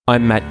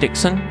I'm Matt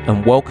Dixon,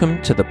 and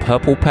welcome to the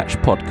Purple Patch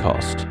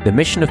Podcast. The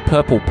mission of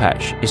Purple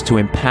Patch is to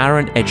empower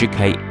and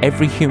educate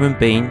every human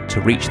being to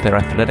reach their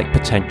athletic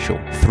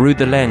potential. Through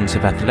the lens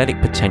of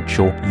athletic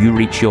potential, you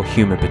reach your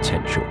human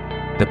potential.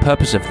 The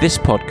purpose of this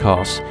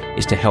podcast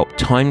is to help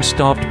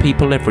time-starved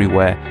people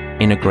everywhere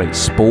integrate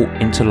sport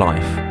into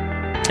life.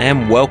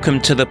 And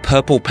welcome to the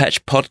Purple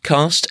Patch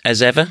Podcast.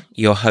 As ever,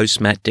 your host,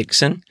 Matt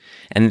Dixon.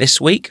 And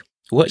this week,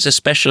 it's a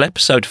special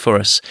episode for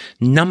us.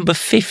 Number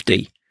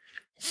 50.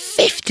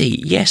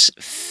 50, yes,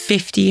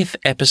 50th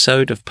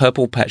episode of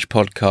Purple Patch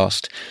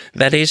Podcast.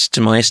 That is, to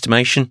my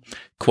estimation,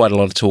 quite a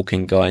lot of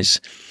talking, guys.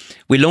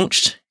 We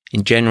launched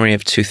in January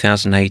of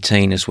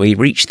 2018. As we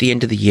reached the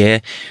end of the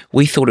year,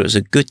 we thought it was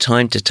a good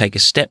time to take a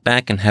step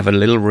back and have a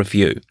little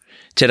review.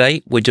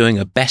 Today, we're doing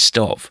a best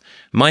of.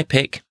 My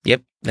pick,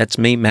 yep, that's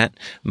me, Matt,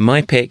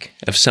 my pick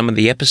of some of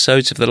the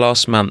episodes of the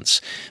last months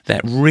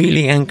that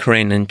really anchor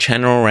in and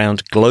channel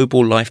around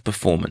global life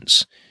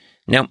performance.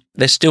 Now,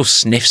 there's still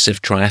sniffs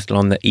of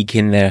triathlon that eke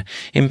in there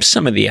in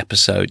some of the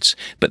episodes,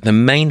 but the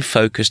main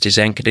focus is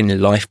anchored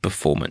in life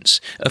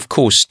performance. Of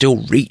course, still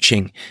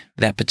reaching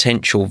that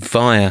potential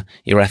via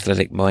your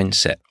athletic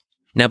mindset.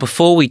 Now,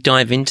 before we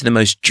dive into the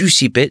most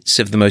juicy bits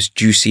of the most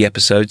juicy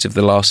episodes of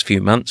the last few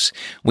months,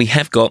 we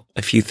have got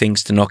a few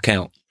things to knock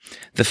out.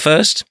 The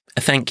first,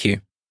 a thank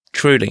you,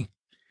 truly,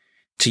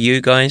 to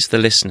you guys, the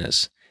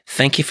listeners.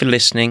 Thank you for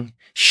listening,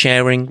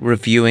 sharing,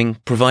 reviewing,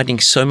 providing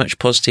so much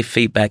positive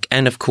feedback,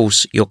 and of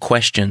course your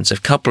questions, a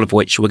couple of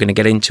which we're going to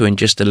get into in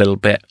just a little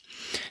bit.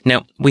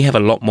 Now, we have a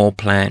lot more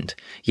planned.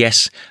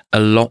 Yes, a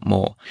lot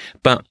more.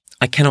 But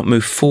I cannot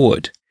move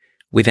forward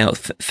without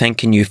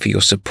thanking you for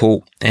your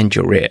support and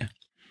your ear.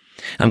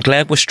 I'm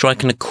glad we're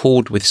striking a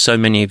chord with so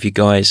many of you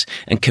guys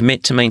and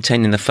commit to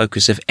maintaining the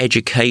focus of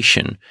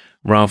education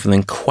rather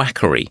than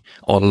quackery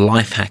or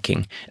life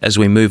hacking as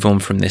we move on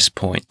from this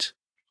point.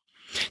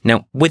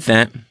 Now, with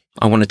that,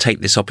 I want to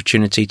take this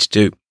opportunity to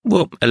do,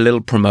 a little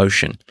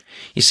promotion.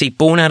 You see,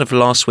 born out of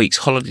last week's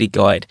holiday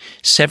guide,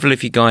 several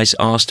of you guys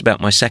asked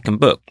about my second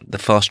book, The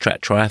Fast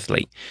Track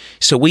Triathlete.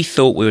 So we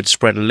thought we would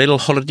spread a little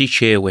holiday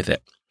cheer with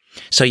it.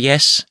 So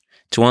yes,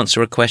 to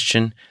answer a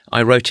question,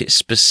 I wrote it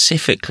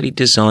specifically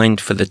designed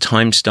for the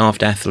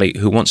time-starved athlete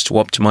who wants to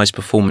optimize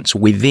performance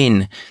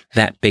within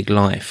that big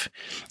life.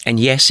 And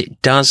yes,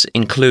 it does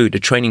include a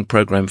training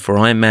program for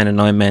Ironman and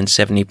Ironman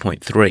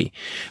 70.3.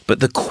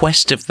 But the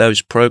quest of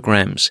those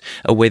programs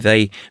are with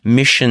a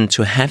mission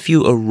to have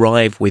you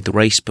arrive with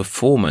race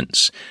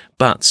performance,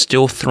 but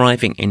still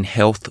thriving in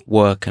health,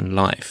 work, and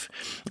life.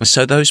 And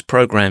so those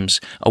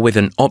programs are with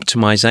an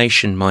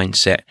optimization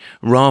mindset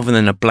rather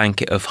than a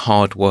blanket of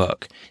hard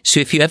work. So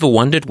if you ever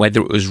wondered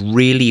whether it was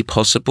really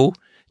possible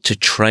to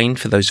train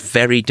for those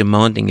very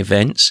demanding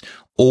events,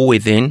 all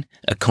within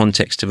a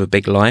context of a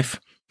big life,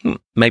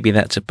 maybe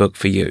that's a book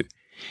for you.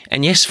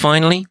 And yes,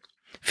 finally,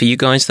 for you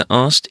guys that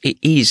asked, it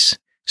is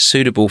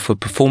suitable for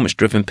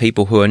performance-driven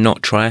people who are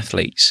not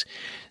triathletes.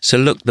 So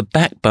look, the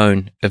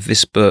backbone of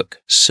this book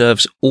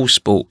serves all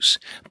sports,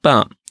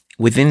 but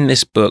within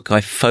this book, I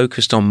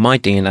focused on my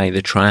DNA,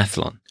 the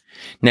triathlon.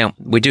 Now,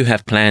 we do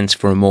have plans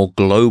for a more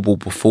global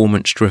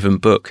performance-driven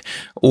book,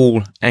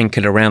 all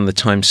anchored around the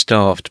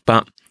time-starved,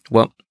 but,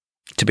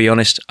 to be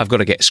honest, I've got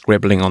to get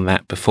scribbling on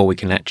that before we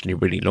can actually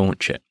really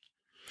launch it.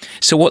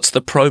 So what's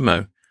the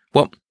promo?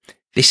 Well,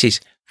 this is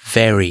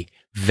very,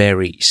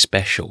 very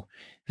special.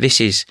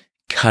 This is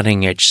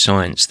cutting-edge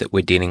science that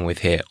we're dealing with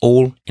here,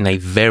 all in a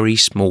very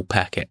small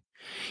packet.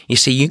 You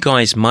see, you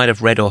guys might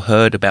have read or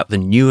heard about the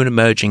new and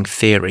emerging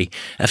theory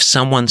of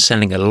someone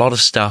selling a lot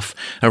of stuff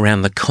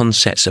around the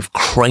concepts of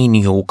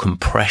cranial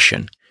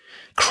compression.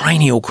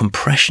 Cranial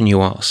compression,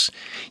 you ask?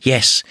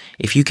 Yes,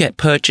 if you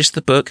purchase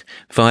the book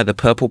via the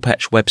Purple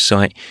Patch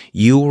website,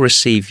 you will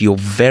receive your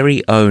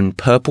very own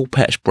Purple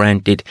Patch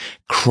branded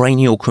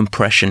cranial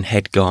compression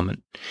head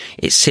garment.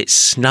 It sits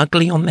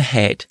snugly on the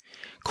head,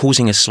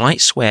 causing a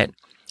slight sweat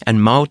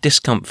and mild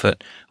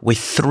discomfort with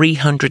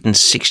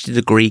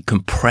 360-degree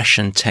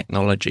compression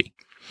technology.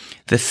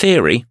 The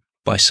theory,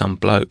 by some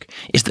bloke,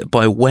 is that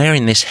by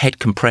wearing this head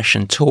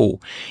compression tool,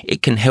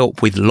 it can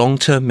help with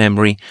long-term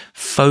memory,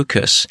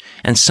 focus,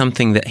 and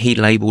something that he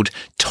labelled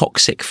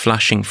toxic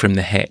flushing from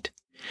the head.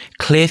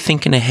 Clear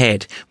thinking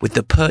ahead with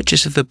the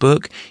purchase of the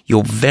book,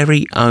 your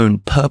very own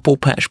Purple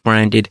Patch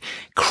branded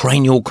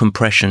cranial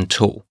compression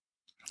tool.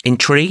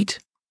 Intrigued?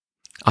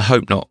 I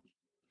hope not.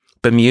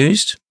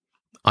 Bemused?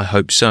 I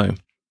hope so.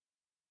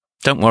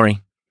 Don't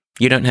worry,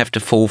 you don't have to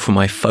fall for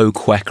my faux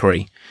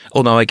quackery,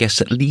 although I guess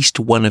at least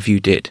one of you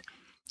did.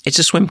 It's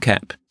a swim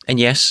cap, and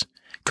yes,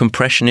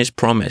 compression is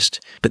promised,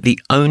 but the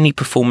only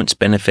performance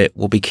benefit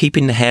will be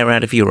keeping the hair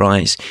out of your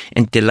eyes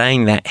and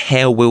delaying that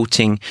hair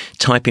wilting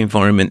type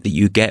environment that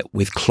you get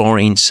with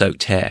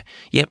chlorine-soaked hair.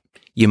 Yep,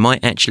 you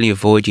might actually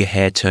avoid your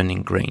hair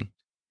turning green.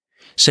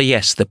 So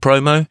yes, the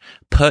promo,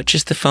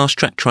 purchase the Fast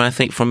Track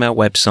Triathlete from our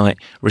website,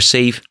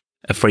 receive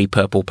a free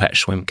Purple Patch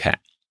swim cap.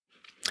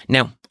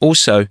 Now,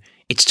 also,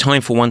 it's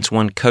time for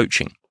one-to-one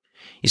coaching.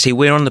 You see,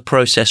 we're on the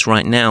process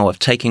right now of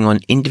taking on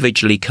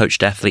individually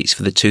coached athletes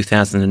for the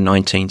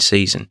 2019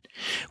 season.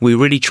 We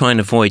really try and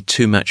avoid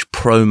too much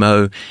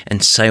promo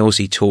and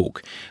salesy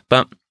talk,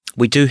 but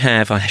we do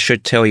have, I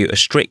should tell you, a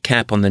strict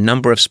cap on the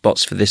number of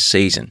spots for this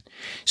season.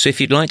 So if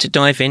you'd like to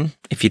dive in,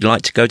 if you'd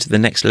like to go to the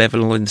next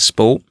level in the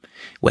sport,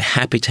 we're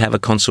happy to have a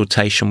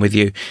consultation with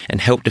you and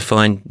help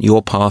define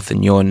your path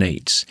and your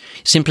needs.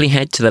 Simply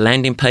head to the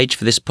landing page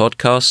for this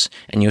podcast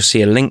and you'll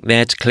see a link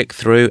there to click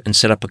through and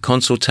set up a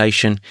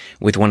consultation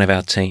with one of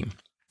our team.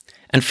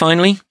 And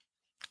finally,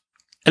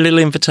 a little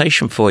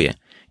invitation for you.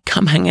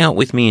 Come hang out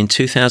with me in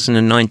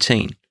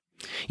 2019.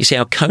 You see,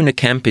 our Kona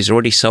camp is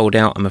already sold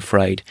out, I'm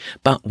afraid,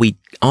 but we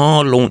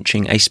are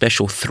launching a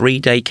special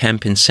 3-day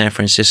camp in San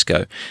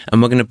Francisco,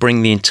 and we're going to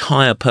bring the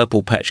entire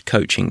Purple Patch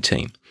coaching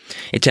team.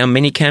 It's our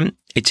mini camp,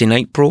 it's in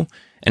April,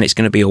 and it's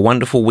going to be a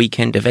wonderful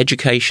weekend of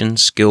education,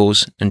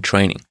 skills, and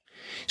training.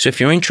 So if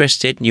you're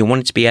interested and you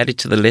want it to be added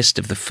to the list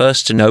of the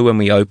first to know when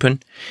we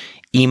open,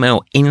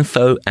 email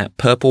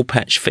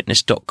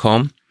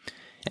info@purplepatchfitness.com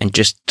and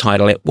just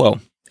title it,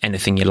 well,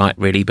 anything you like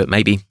really, but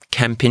maybe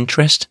camp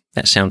interest.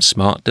 That sounds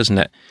smart, doesn't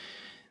it?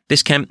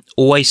 This camp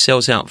always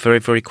sells out very,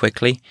 very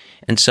quickly.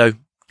 And so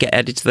get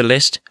added to the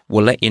list.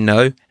 We'll let you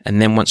know.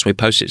 And then once we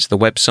post it to the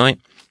website,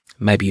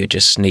 maybe you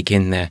just sneak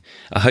in there.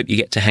 I hope you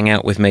get to hang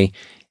out with me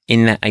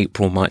in that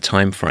April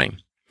time frame.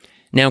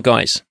 Now,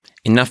 guys,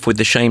 enough with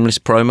the shameless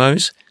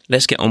promos.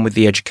 Let's get on with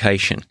the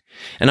education.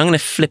 And I'm going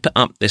to flip it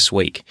up this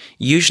week.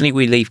 Usually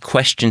we leave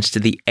questions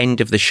to the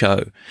end of the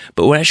show,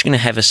 but we're actually going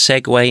to have a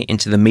segue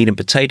into the meat and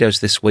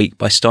potatoes this week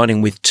by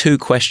starting with 2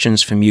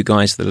 questions from you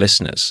guys, the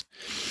listeners.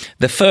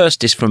 The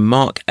first is from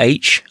Mark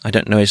H. I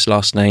don't know his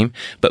last name,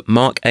 but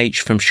Mark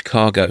H. from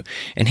Chicago.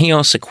 And he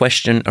asks a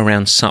question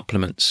around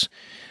supplements.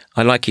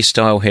 I like your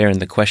style here in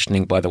the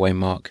questioning, by the way,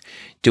 Mark.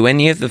 Do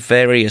any of the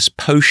various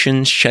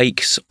potions,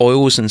 shakes,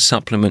 oils and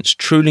supplements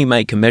truly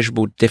make a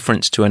measurable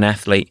difference to an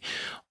athlete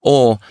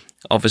or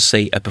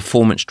obviously a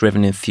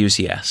performance-driven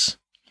enthusiast?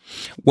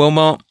 Well,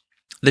 Mark,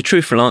 the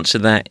truthful answer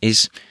to that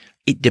is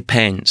it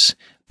depends.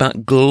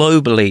 But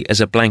globally, as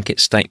a blanket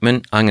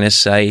statement, I'm going to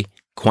say,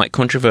 quite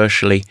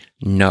controversially,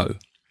 no.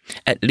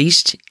 At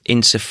least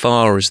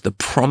insofar as the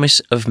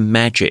promise of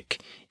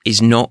magic is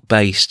not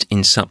based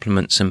in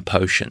supplements and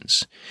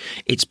potions.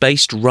 It's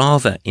based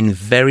rather in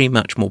very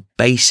much more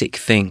basic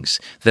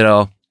things that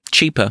are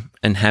cheaper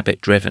and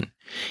habit-driven.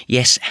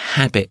 Yes,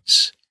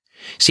 habits.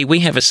 See, we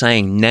have a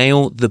saying,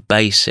 nail the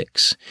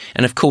basics.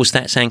 And of course,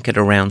 that's anchored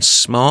around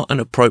smart and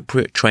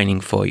appropriate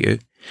training for you,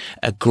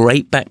 a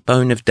great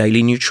backbone of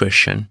daily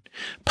nutrition,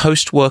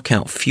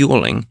 post-workout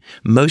fueling,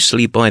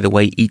 mostly, by the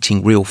way,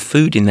 eating real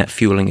food in that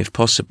fueling if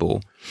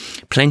possible,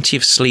 plenty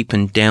of sleep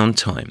and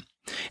downtime.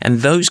 And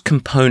those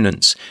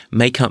components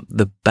make up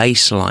the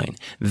baseline.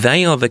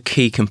 They are the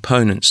key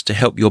components to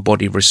help your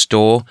body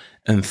restore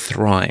and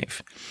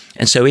thrive.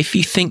 And so if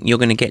you think you're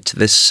going to get to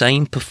the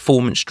same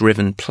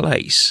performance-driven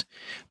place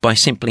by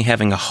simply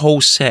having a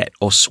whole set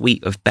or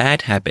suite of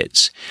bad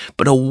habits,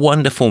 but a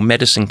wonderful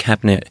medicine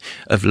cabinet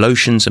of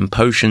lotions and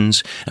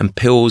potions and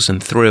pills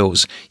and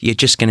thrills, you're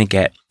just going to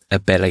get a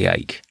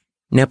bellyache.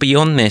 Now,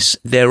 beyond this,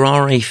 there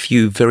are a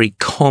few very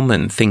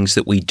common things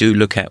that we do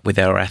look at with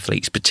our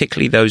athletes,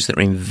 particularly those that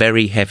are in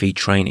very heavy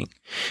training.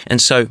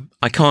 And so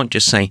I can't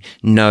just say,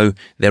 no,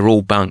 they're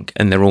all bunk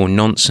and they're all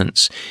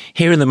nonsense.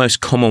 Here are the most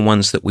common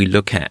ones that we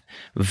look at.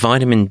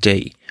 Vitamin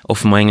D, or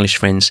for my English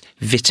friends,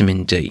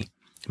 vitamin D.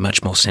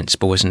 Much more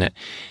sensible, isn't it?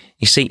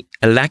 You see,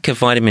 a lack of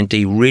vitamin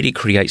D really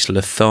creates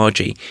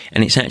lethargy,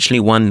 and it's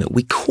actually one that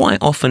we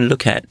quite often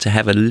look at to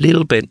have a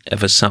little bit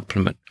of a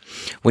supplement.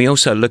 We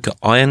also look at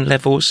iron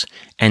levels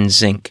and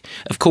zinc.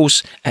 Of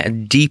course, at a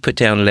deeper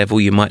down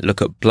level, you might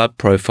look at blood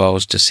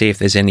profiles to see if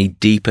there's any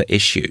deeper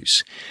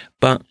issues.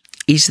 But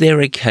is there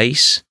a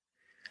case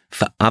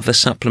for other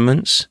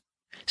supplements?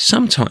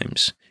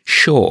 Sometimes,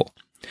 sure.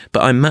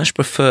 But I much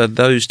prefer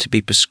those to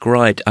be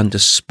prescribed under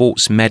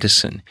sports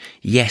medicine.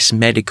 Yes,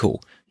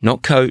 medical,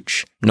 not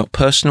coach, not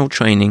personal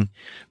training,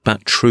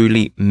 but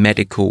truly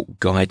medical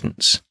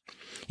guidance.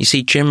 You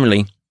see,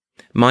 generally,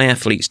 my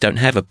athletes don't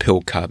have a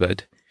pill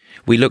cupboard.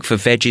 We look for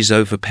veggies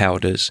over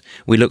powders,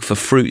 we look for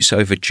fruits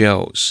over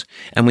gels,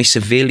 and we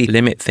severely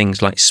limit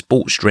things like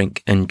sports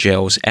drink and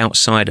gels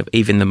outside of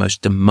even the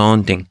most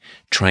demanding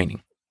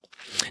training.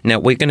 Now,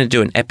 we're going to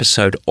do an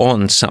episode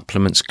on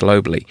supplements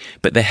globally,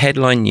 but the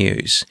headline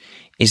news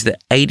is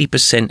that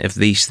 80% of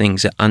these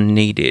things are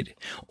unneeded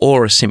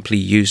or are simply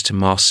used to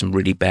mask some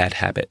really bad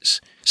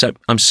habits. So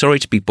I'm sorry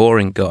to be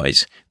boring,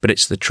 guys, but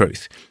it's the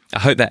truth. I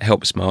hope that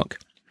helps, Mark.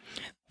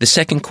 The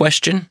second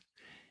question,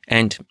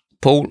 and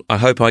Paul, I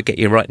hope I get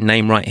your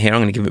name right here.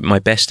 I'm going to give it my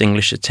best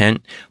English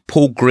attempt.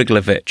 Paul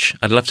Griglovich.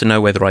 I'd love to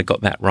know whether I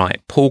got that right.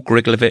 Paul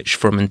Griglovich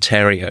from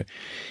Ontario.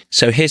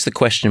 So here's the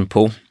question,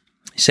 Paul.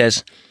 It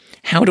says,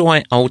 how do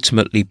I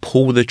ultimately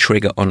pull the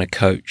trigger on a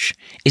coach?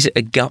 Is it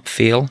a gut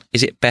feel?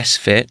 Is it best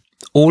fit?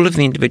 All of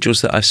the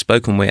individuals that I've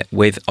spoken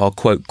with are,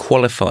 quote,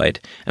 qualified.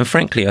 And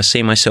frankly, I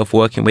see myself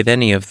working with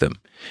any of them.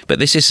 But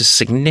this is a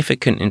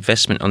significant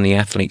investment on the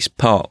athlete's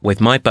part,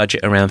 with my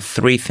budget around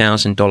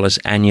 $3,000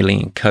 annually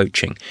in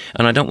coaching,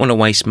 and I don't want to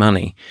waste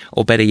money,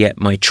 or better yet,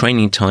 my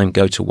training time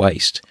go to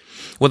waste.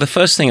 Well, the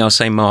first thing I'll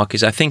say, Mark,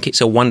 is I think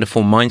it's a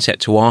wonderful mindset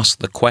to ask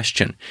the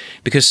question,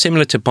 because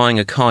similar to buying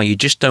a car, you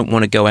just don't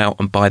want to go out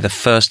and buy the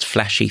first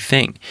flashy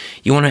thing.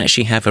 You want to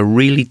actually have a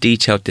really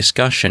detailed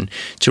discussion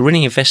to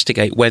really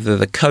investigate whether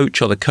the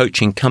coach or the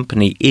coaching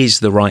company is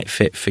the right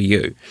fit for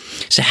you.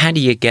 So how do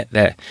you get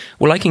there?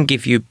 Well, I can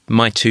give you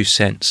my 2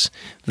 cents.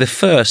 The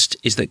first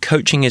is that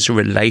coaching is a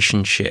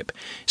relationship,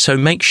 so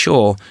make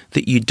sure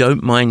that you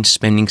don't mind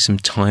spending some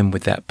time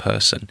with that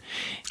person.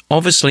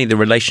 Obviously, the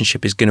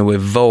relationship is going to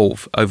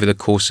evolve over the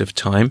course of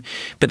time,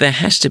 but there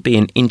has to be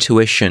an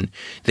intuition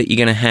that you're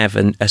going to have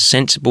a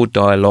sensible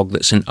dialogue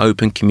that's an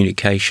open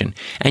communication.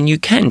 And you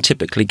can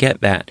typically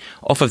get that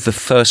off of the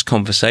first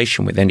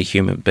conversation with any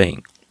human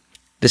being.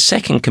 The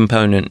second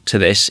component to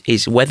this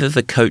is whether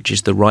the coach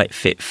is the right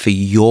fit for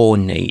your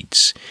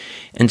needs.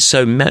 And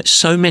so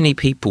many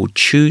people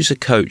choose a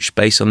coach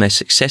based on their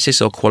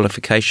successes or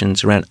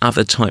qualifications around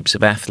other types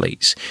of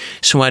athletes.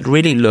 So I'd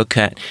really look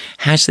at,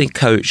 has the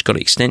coach got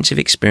extensive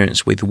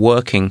experience with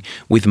working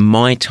with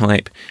my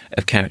type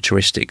of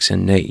characteristics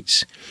and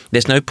needs?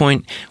 There's no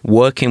point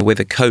working with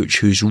a coach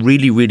who's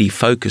really, really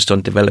focused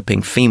on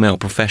developing female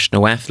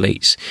professional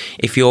athletes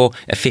if you're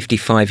a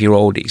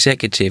 55-year-old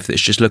executive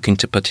that's just looking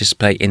to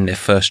participate in their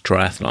first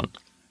triathlon.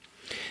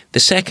 The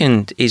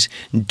second is,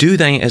 do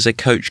they as a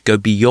coach go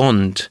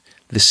beyond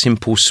the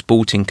simple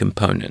sporting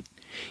component?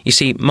 You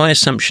see, my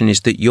assumption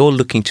is that you're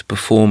looking to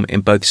perform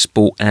in both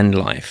sport and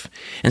life.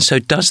 And so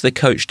does the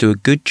coach do a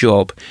good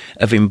job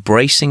of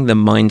embracing the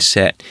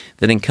mindset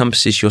that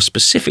encompasses your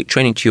specific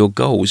training to your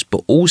goals,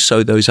 but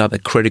also those other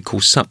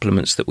critical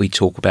supplements that we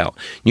talk about: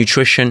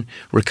 nutrition,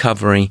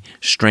 recovery,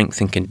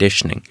 strength and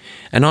conditioning?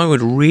 And I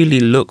would really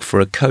look for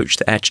a coach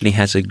that actually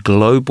has a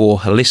global,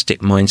 holistic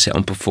mindset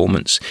on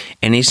performance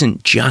and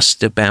isn't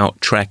just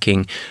about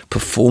tracking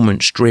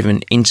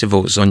performance-driven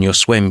intervals on your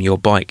swim, your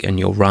bike and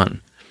your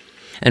run.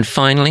 And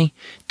finally,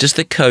 does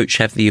the coach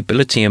have the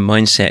ability and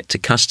mindset to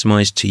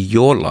customize to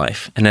your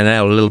life and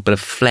allow a little bit of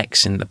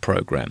flex in the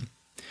program?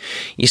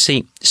 You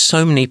see,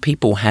 so many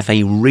people have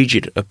a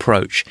rigid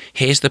approach.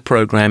 Here's the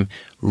program,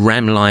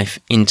 ram life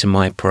into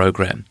my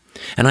program.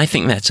 And I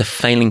think that's a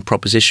failing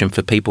proposition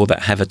for people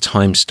that have a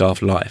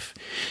time-starved life.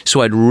 So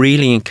I'd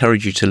really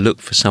encourage you to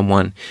look for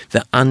someone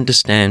that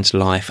understands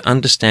life,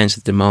 understands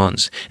the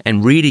demands,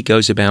 and really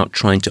goes about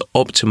trying to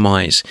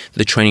optimize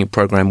the training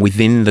program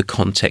within the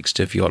context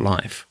of your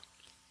life.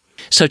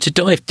 So to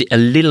dive a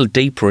little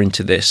deeper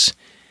into this,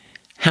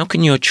 how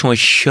can your choice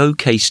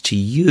showcase to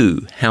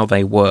you how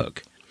they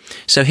work?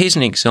 So here's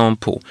an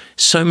example.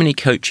 So many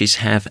coaches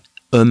have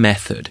a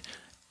method,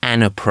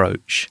 an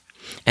approach,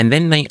 and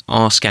then they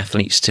ask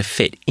athletes to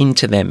fit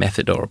into their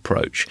method or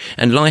approach,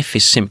 and life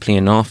is simply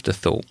an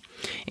afterthought.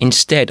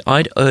 Instead,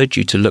 I'd urge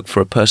you to look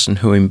for a person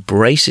who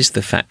embraces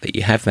the fact that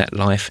you have that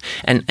life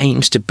and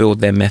aims to build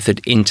their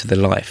method into the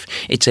life.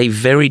 It's a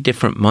very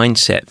different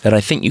mindset that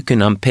I think you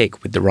can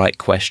unpick with the right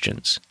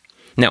questions.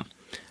 Now,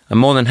 I'm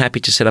more than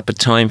happy to set up a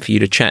time for you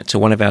to chat to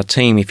one of our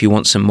team if you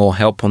want some more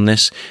help on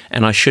this,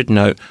 and I should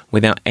note,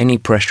 without any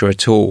pressure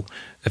at all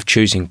of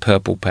choosing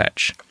Purple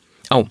Patch.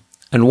 Oh,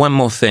 and one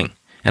more thing.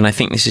 And I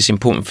think this is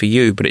important for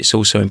you, but it's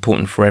also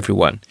important for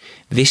everyone.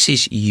 This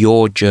is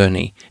your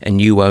journey and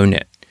you own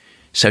it.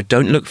 So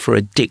don't look for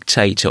a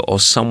dictator or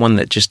someone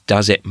that just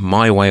does it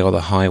my way or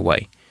the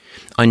highway.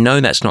 I know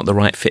that's not the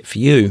right fit for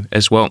you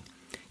as well.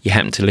 You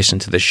happen to listen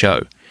to the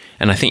show.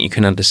 And I think you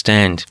can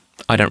understand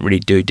I don't really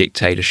do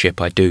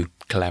dictatorship, I do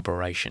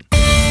collaboration.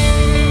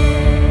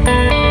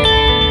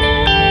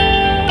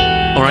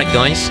 All right,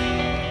 guys.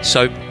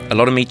 So a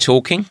lot of me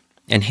talking.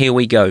 And here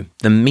we go,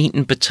 the meat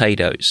and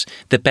potatoes,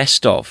 the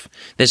best of.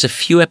 There's a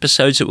few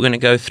episodes that we're going to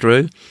go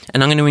through,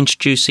 and I'm going to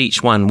introduce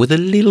each one with a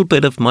little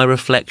bit of my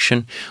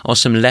reflection or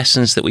some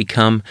lessons that we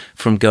come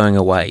from going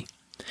away.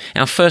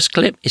 Our first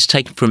clip is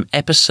taken from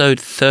episode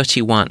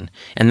 31,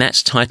 and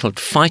that's titled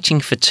Fighting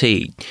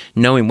Fatigue,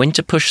 Knowing When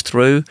to Push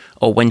Through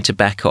or When to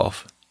Back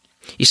Off.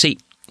 You see,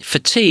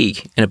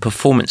 fatigue, in a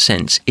performance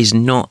sense, is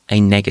not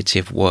a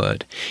negative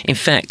word. In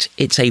fact,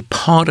 it's a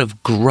part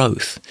of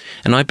growth,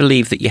 and I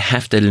believe that you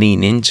have to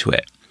lean into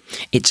it.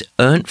 It's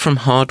earned from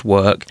hard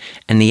work,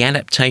 and the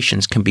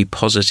adaptations can be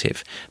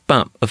positive.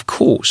 But, of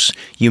course,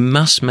 you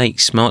must make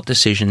smart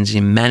decisions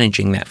in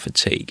managing that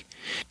fatigue.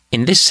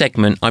 In this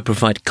segment, I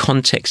provide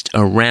context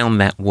around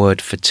that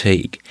word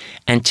fatigue,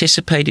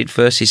 anticipated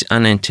versus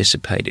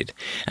unanticipated,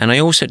 and I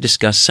also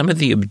discuss some of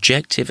the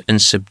objective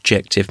and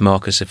subjective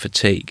markers of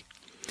fatigue.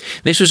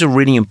 This was a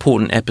really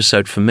important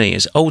episode for me,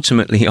 as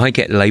ultimately I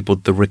get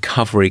labelled the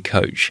recovery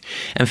coach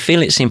and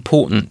feel it's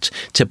important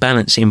to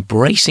balance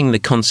embracing the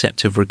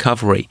concept of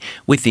recovery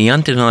with the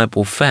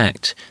undeniable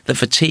fact that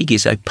fatigue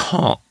is a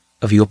part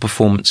of your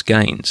performance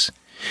gains.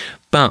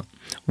 But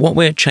what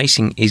we're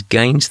chasing is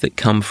gains that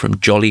come from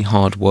jolly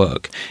hard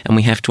work, and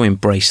we have to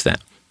embrace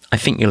that. I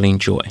think you'll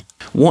enjoy.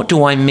 What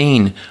do I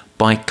mean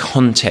by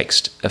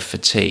context of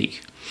fatigue?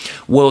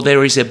 Well,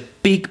 there is a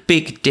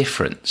big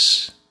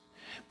difference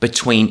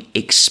between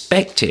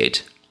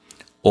expected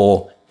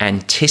or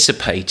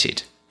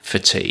anticipated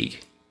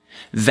fatigue,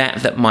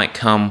 that might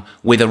come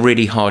with a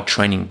really hard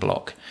training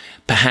block,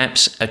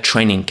 perhaps a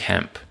training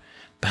camp,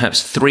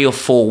 perhaps 3 or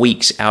 4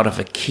 weeks out of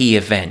a key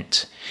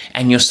event,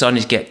 and you're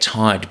starting to get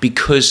tired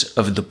because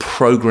of the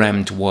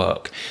programmed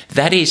work.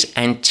 That is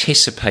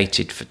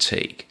anticipated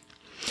fatigue.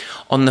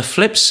 On the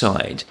flip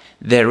side,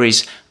 there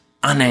is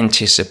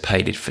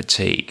unanticipated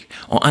fatigue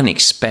or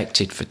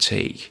unexpected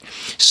fatigue.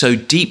 So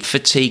deep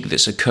fatigue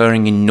that's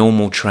occurring in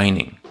normal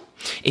training.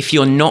 If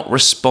you're not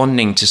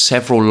responding to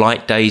several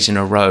light days in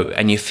a row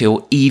and you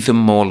feel even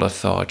more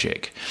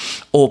lethargic,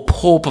 or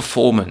poor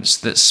performance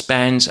that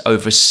spans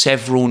over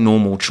several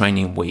normal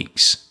training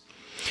weeks.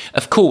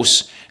 Of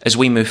course, as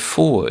we move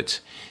forward,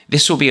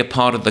 this will be a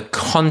part of the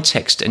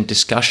context and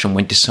discussion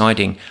when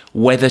deciding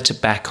whether to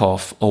back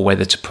off or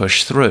whether to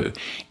push through.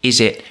 Is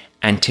it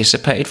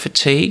anticipated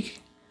fatigue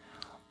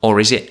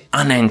or is it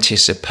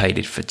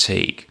unanticipated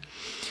fatigue?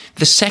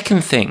 The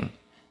second thing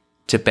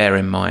to bear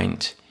in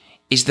mind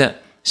is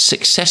that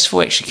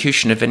successful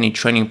execution of any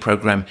training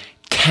program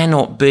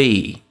cannot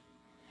be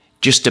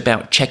just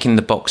about checking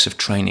the box of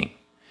training.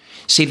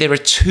 See, there are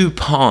 2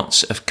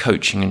 parts of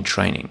coaching and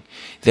training.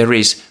 There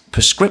is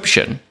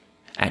prescription,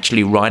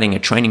 actually writing a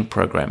training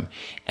program,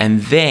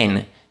 and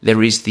then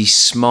there is the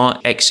smart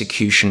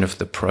execution of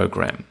the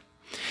program.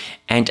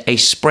 And a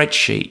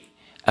spreadsheet,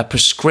 a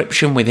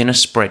prescription within a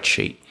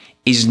spreadsheet,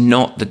 is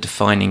not the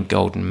defining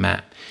golden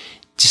map.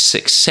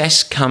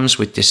 Success comes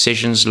with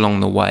decisions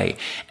along the way,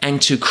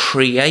 and to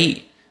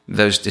create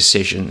those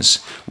decisions,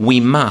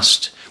 we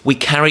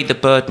carry the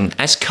burden.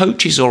 As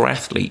coaches or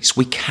athletes,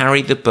 we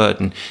carry the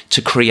burden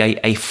to create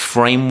a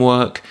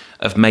framework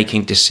of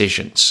making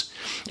decisions.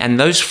 And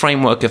those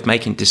framework of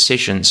making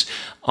decisions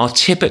are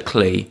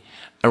typically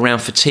around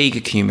fatigue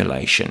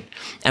accumulation.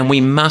 And we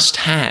must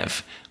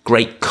have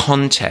great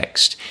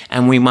context,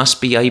 and we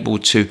must be able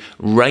to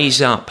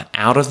raise up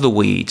out of the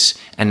weeds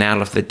and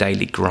out of the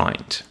daily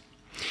grind.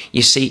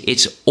 You see,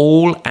 it's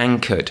all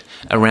anchored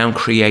around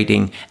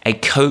creating a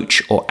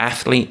coach or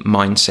athlete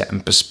mindset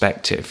and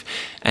perspective.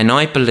 And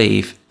I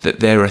believe that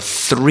there are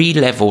 3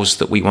 levels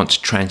that we want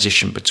to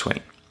transition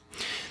between.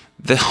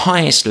 The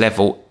highest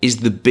level is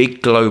the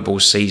big global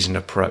season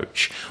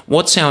approach.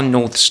 What's our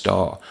North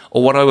Star,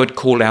 or what I would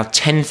call our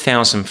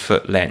 10,000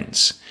 foot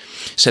lens?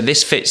 So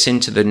this fits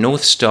into the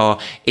North Star.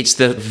 It's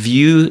the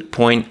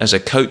viewpoint as a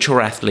coach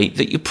or athlete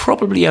that you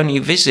probably only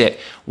visit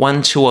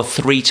 1, 2, or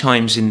 3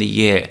 times in the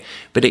year,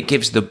 but it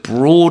gives the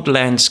broad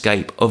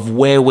landscape of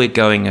where we're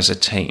going as a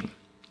team.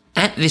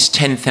 At this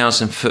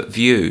 10,000 foot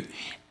view,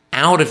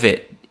 out of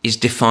it is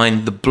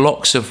defined the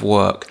blocks of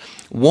work,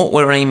 what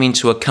we're aiming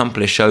to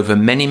accomplish over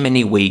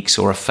many weeks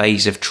or a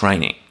phase of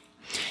training.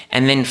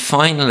 And then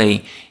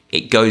finally,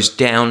 it goes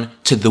down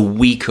to the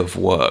week of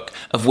work,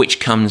 of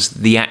which comes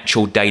the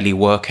actual daily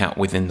workout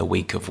within the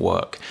week of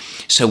work.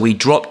 So we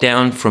drop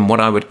down from what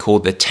I would call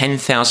the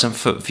 10,000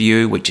 foot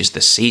view, which is the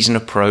season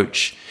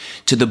approach,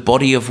 to the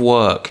body of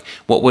work,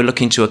 what we're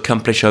looking to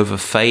accomplish over a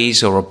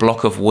phase or a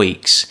block of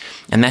weeks.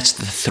 And that's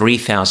the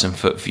 3,000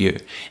 foot view.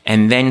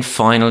 And then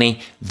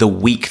finally, the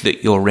week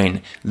that you're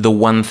in, the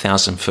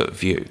 1,000 foot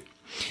view.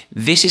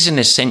 This is an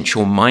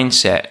essential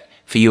mindset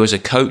for you as a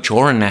coach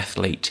or an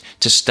athlete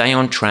to stay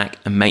on track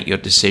and make your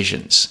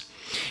decisions.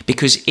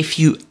 Because if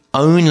you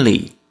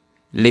only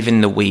live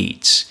in the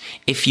weeds,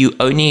 if you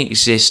only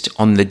exist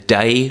on the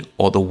day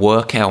or the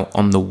workout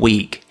on the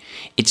week,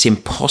 it's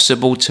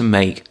impossible to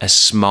make a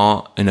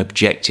smart and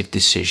objective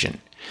decision.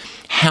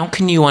 How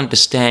can you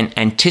understand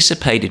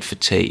anticipated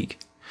fatigue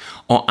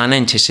or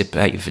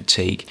unanticipated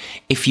fatigue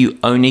if you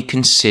only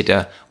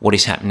consider what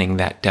is happening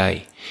that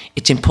day?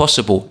 It's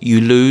impossible. You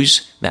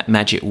lose that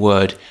magic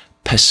word,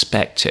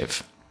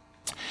 perspective.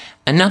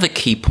 Another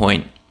key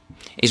point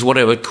is what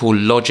I would call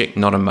logic,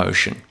 not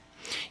emotion.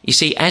 You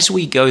see, as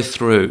we go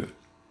through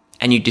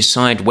and you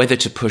decide whether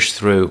to push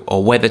through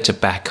or whether to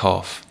back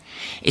off,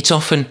 it's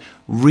often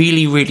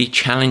really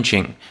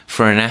challenging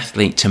for an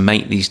athlete to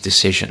make these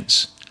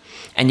decisions.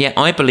 And yet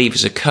I believe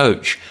as a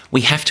coach,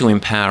 we have to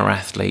empower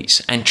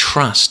athletes and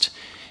trust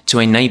to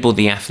enable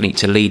the athlete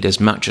to lead as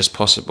much as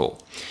possible.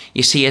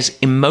 You see, as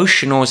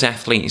emotional as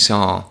athletes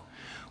are,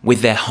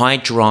 with their high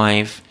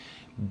drive,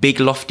 big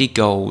lofty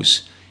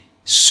goals,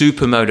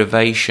 super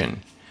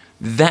motivation,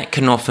 that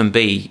can often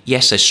be,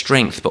 yes, a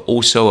strength, but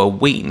also a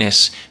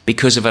weakness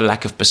because of a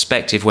lack of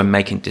perspective when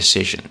making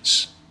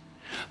decisions.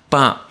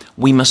 But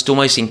we must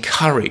always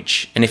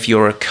encourage, and if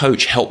you're a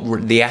coach, help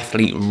the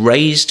athlete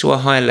raise to a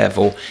high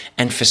level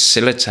and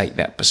facilitate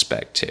that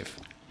perspective.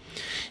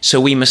 So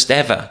we must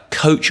ever,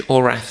 coach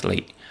or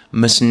athlete,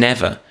 must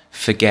never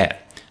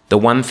forget the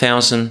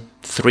 1,000,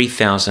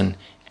 3,000,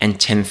 and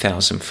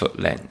 10,000 foot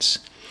lens.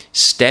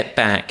 Step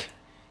back,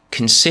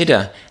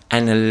 consider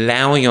and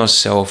allow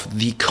yourself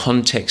the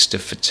context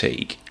of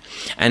fatigue.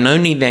 And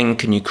only then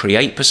can you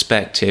create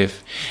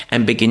perspective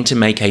and begin to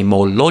make a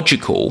more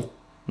logical,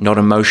 not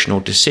emotional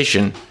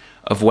decision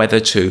of whether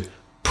to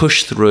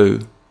push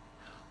through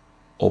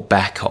or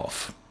back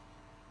off.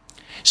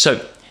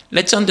 So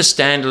let's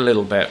understand a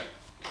little bit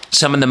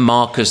some of the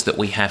markers that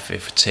we have for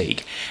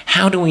fatigue.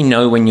 How do we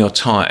know when you're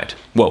tired?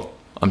 Well,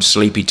 I'm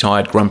sleepy,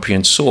 tired, grumpy,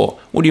 and sore.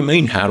 What do you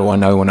mean, how do I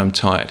know when I'm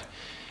tired?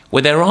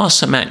 Well, there are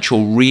some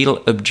actual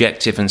real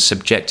objective and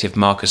subjective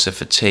markers of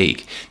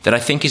fatigue that I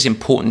think is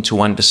important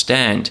to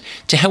understand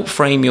to help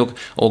frame your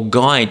or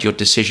guide your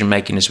decision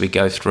making as we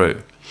go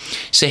through.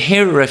 So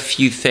here are a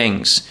few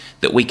things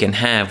that we can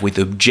have with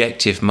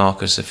objective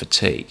markers of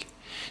fatigue.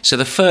 So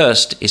the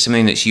first is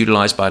something that's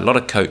utilized by a lot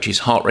of coaches,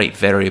 heart rate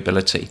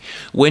variability.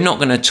 We're not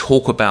going to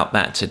talk about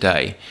that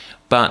today,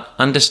 but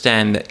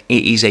understand that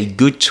it is a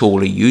good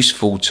tool, a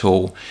useful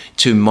tool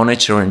to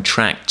monitor and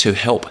track to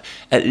help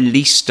at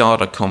least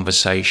start a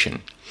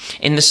conversation.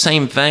 In the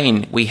same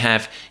vein, we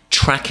have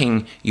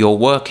tracking your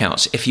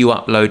workouts. If you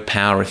upload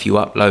power, if you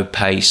upload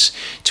pace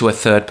to a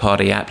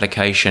third-party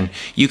application,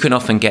 you can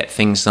often get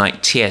things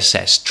like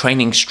TSS,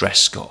 training stress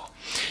score.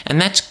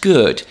 And that's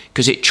good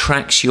because it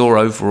tracks your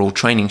overall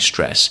training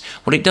stress.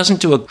 What it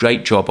doesn't do a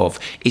great job of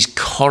is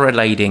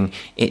correlating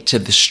it to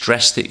the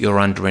stress that you're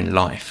under in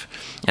life.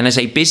 And as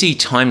a busy,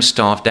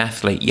 time-starved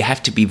athlete, you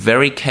have to be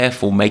very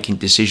careful making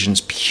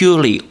decisions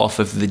purely off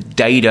of the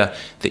data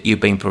that you've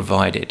been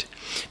provided,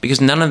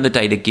 because none of the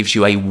data gives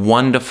you a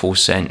wonderful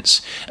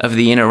sense of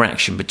the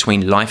interaction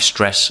between life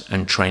stress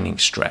and training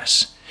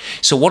stress.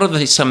 So what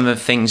are some of the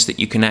things that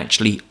you can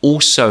actually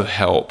also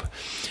help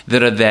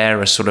that are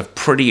there as sort of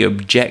pretty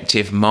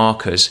objective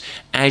markers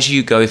as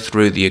you go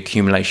through the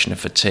accumulation of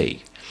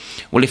fatigue?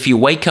 Well, if you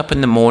wake up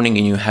in the morning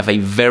and you have a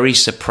very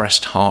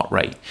suppressed heart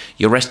rate,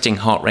 your resting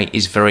heart rate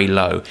is very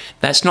low,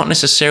 that's not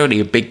necessarily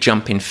a big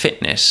jump in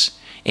fitness.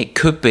 It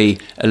could be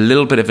a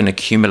little bit of an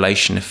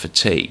accumulation of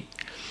fatigue.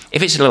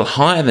 If it's a little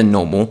higher than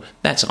normal,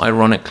 that's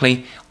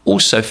ironically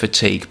also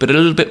fatigue, but a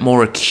little bit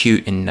more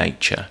acute in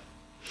nature.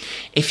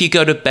 If you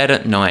go to bed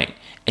at night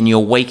and you're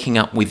waking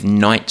up with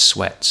night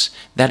sweats,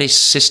 that is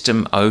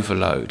system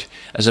overload.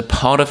 As a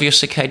part of your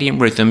circadian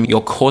rhythm,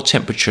 your core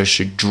temperature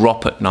should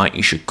drop at night,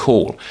 you should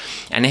cool.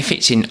 And if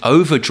it's in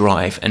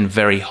overdrive and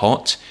very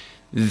hot,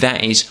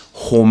 that is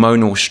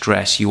hormonal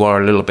stress. You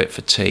are a little bit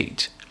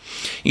fatigued.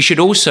 You should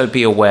also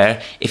be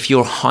aware if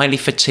you're highly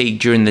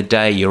fatigued during the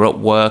day, you're at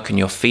work and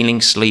you're feeling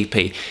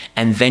sleepy,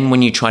 and then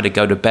when you try to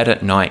go to bed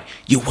at night,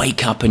 you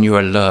wake up and you're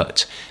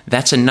alert.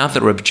 That's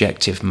another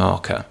objective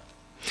marker.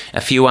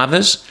 A few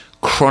others: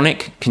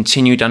 chronic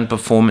continued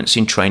underperformance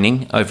in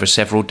training over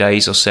several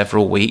days or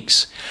several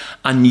weeks,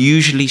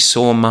 unusually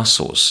sore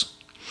muscles.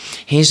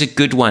 Here's a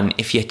good one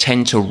if you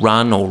tend to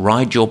run or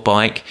ride your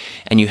bike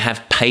and you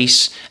have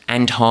pace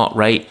and heart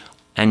rate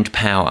and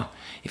power.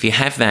 If you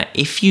have that,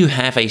 if you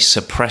have a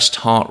suppressed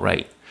heart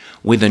rate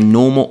with a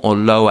normal or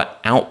lower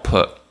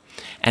output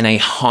and a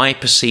high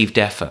perceived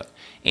effort,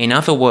 in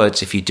other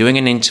words, if you're doing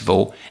an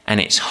interval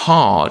and it's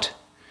hard,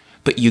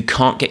 but you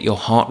can't get your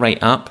heart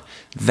rate up,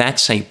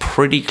 that's a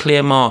pretty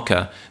clear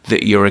marker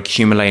that you're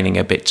accumulating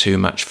a bit too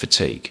much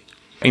fatigue.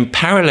 In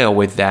parallel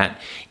with that,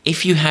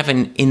 if you have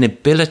an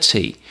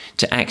inability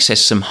to access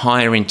some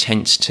higher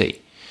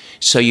intensity,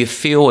 so you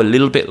feel a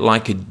little bit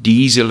like a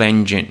diesel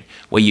engine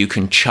where you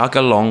can chug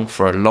along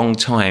for a long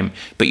time,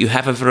 but you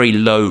have a very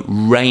low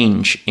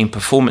range in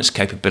performance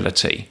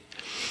capability,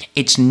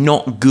 it's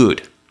not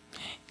good.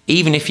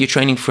 Even if you're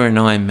training for an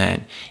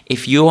Ironman,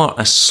 if you are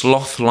a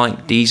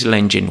sloth-like diesel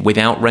engine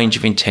without range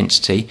of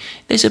intensity,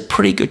 there's a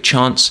pretty good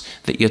chance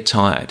that you're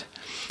tired.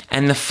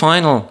 And the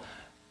final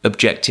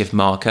objective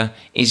marker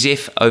is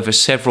if over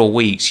several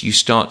weeks you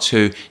start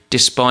to,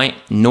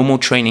 despite normal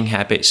training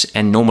habits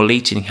and normal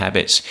eating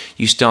habits,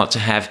 you start to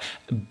have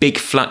big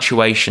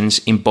fluctuations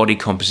in body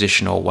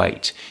composition or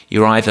weight.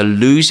 You're either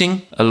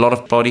losing a lot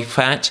of body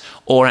fat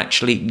or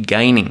actually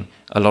gaining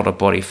a lot of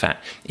body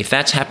fat. If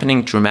that's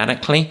happening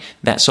dramatically,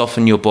 that's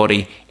often your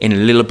body in a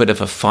little bit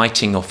of a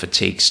fighting or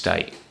fatigue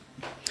state.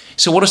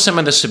 So what are some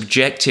of the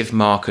subjective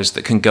markers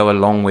that can go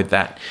along with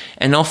that?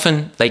 And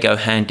often they go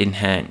hand in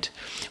hand.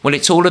 Well,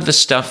 it's all of the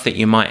stuff that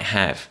you might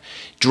have: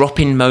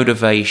 drop in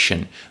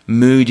motivation,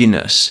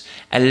 moodiness,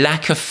 a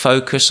lack of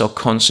focus or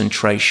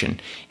concentration,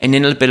 an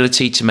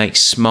inability to make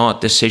smart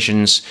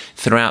decisions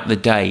throughout the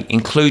day,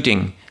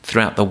 including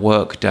throughout the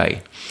work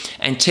day,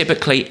 and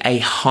typically a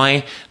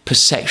high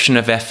perception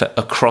of effort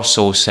across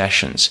all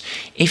sessions.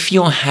 If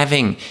you're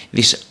having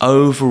this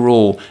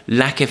overall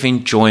lack of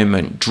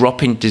enjoyment,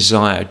 drop in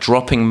desire,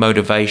 dropping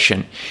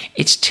motivation,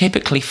 it's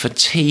typically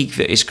fatigue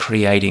that is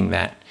creating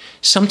that.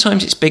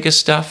 Sometimes it's bigger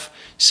stuff,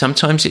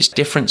 sometimes it's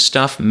different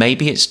stuff,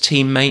 maybe it's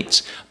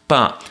teammates,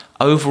 but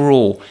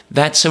overall,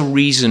 that's a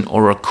reason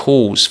or a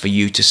cause for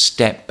you to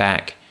step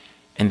back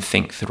and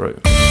think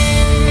through.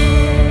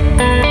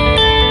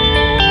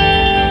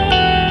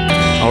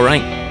 All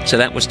right, so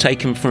that was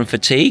taken from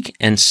fatigue,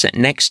 and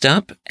next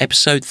up,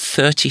 episode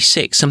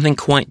 36, something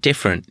quite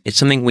different. It's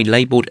something we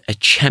labeled a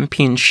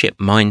championship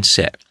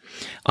mindset.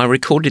 I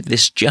recorded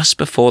this just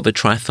before the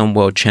Triathlon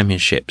World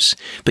Championships,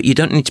 but you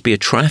don't need to be a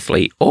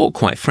triathlete or,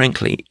 quite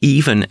frankly,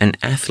 even an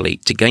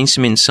athlete to gain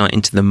some insight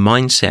into the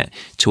mindset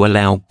to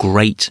allow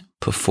great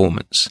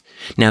performance.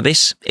 Now,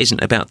 this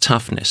isn't about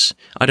toughness.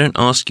 I don't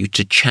ask you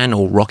to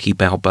channel Rocky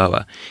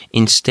Balboa.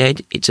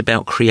 Instead, it's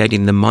about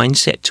creating the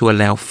mindset to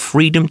allow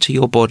freedom to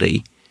your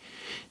body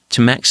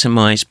to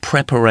maximize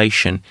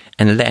preparation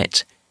and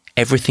let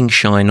everything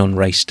shine on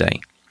race day.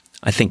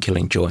 I think you'll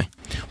enjoy.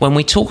 When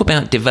we talk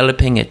about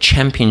developing a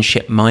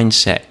championship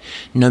mindset,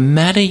 no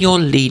matter your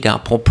lead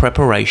up or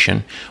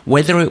preparation,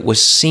 whether it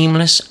was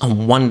seamless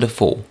and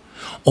wonderful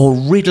or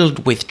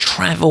riddled with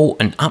travel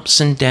and ups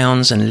and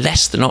downs and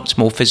less than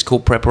optimal physical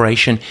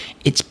preparation,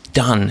 it's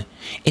done.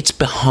 It's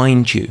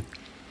behind you.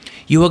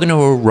 You are going to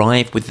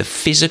arrive with the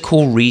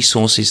physical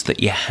resources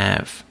that you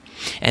have.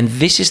 And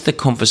this is the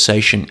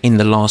conversation in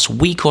the last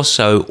week or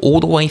so, all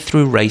the way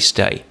through race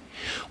day,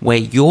 where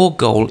your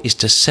goal is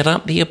to set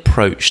up the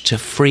approach to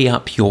free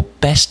up your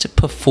best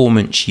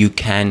performance you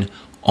can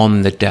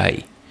on the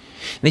day.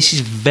 This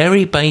is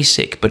very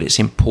basic, but it's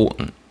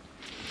important.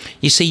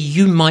 You see,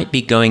 you might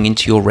be going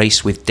into your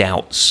race with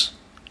doubts,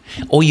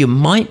 or you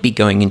might be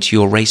going into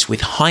your race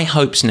with high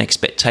hopes and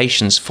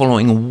expectations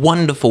following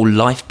wonderful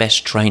life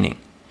best training.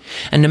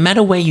 And no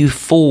matter where you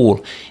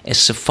fall as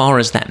so far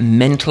as that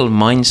mental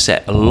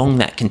mindset along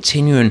that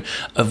continuum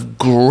of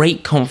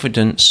great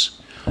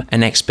confidence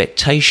and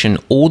expectation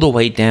all the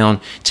way down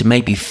to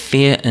maybe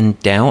fear and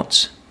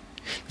doubt,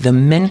 the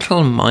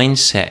mental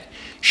mindset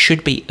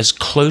should be as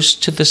close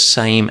to the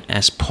same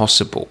as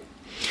possible,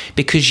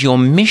 because your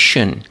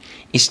mission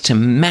is to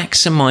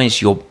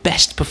maximize your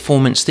best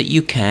performance that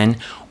you can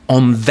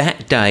on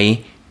that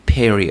day,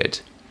 period.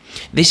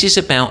 This is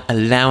about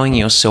allowing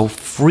yourself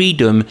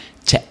freedom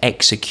to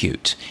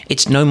execute.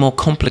 It's no more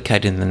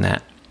complicated than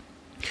that.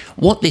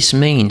 What this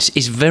means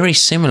is very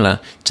similar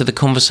to the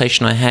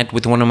conversation I had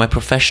with one of my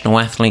professional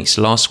athletes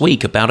last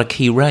week about a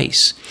key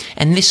race.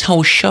 And this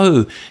whole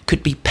show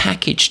could be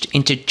packaged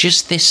into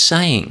just this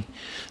saying: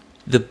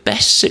 the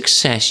best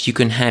success you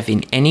can have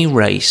in any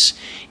race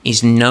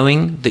is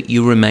knowing that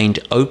you remained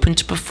open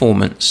to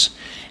performance,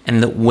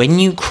 and that when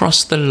you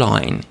crossed the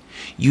line,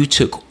 you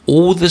took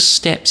all the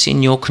steps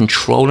in your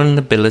control and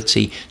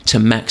ability to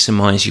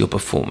maximize your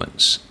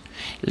performance.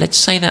 Let's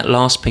say that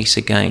last piece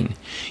again.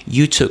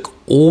 You took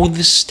all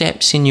the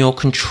steps in your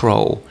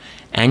control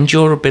and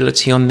your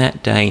ability on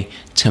that day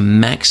to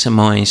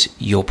maximize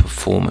your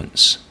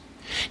performance.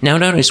 Now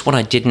notice what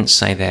I didn't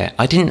say there.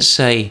 I didn't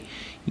say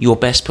your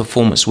best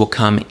performance will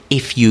come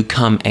if you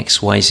come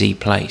XYZ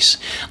place.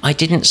 I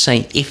didn't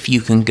say if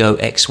you can go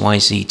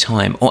XYZ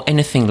time or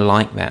anything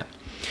like that.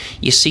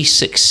 You see,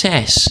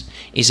 success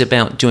is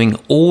about doing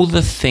all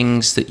the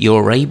things that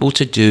you're able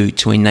to do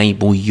to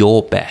enable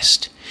your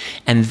best.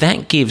 And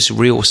that gives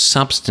real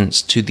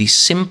substance to the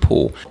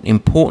simple,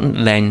 important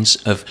lens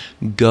of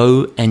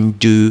go and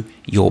do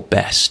your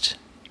best.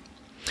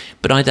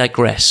 But I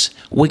digress.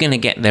 We're going to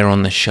get there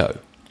on the show.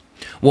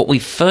 What we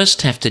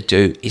first have to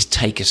do is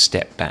take a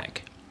step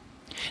back.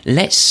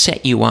 Let's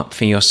set you up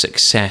for your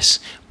success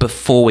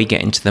before we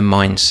get into the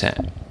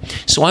mindset.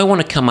 So I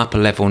want to come up a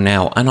level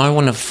now, and I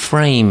want to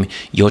frame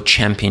your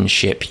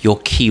championship, your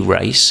key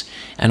race,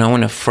 and I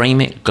want to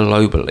frame it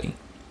globally.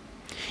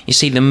 You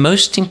see, the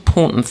most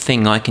important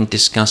thing I can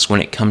discuss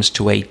when it comes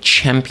to a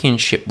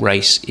championship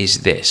race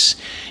is this: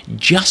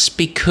 just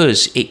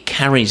because it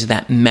carries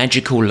that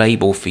magical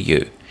label for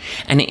you,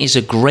 and it is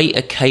a great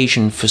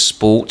occasion for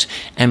sport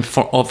and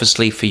for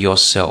obviously for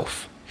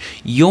yourself,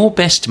 your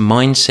best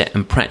mindset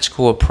and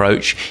practical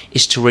approach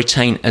is to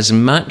retain as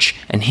much,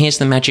 and here's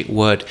the magic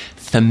word,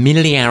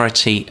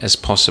 familiarity as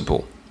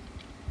possible.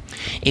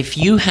 If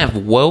you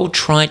have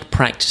well-tried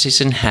practices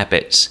and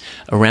habits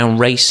around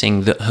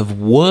racing that have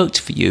worked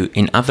for you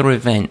in other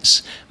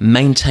events,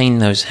 maintain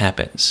those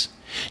habits.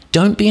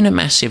 Don't be in a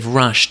massive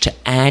rush to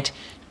add,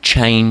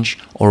 change,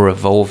 or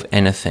evolve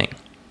anything.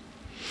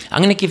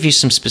 I'm going to give you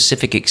some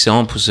specific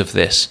examples of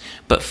this,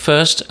 but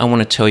first I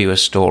want to tell you a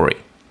story.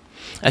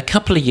 A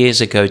couple of years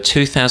ago,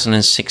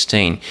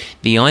 2016,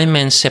 the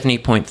Ironman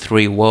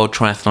 70.3 World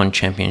Triathlon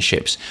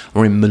Championships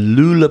were in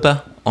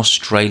Mooloolaba,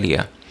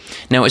 Australia.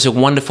 Now, it was a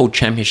wonderful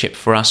championship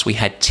for us. We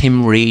had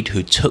Tim Reed,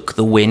 who took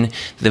the win,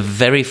 the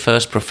very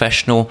first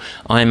professional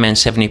Ironman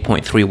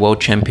 70.3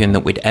 world champion that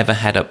we'd ever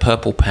had at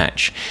Purple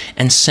Patch.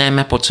 And Sam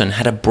Appleton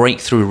had a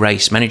breakthrough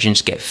race, managing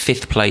to get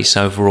 5th place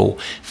overall.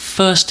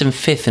 1st and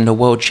 5th in the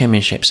world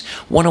championships.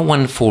 What a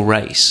wonderful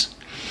race.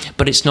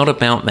 But it's not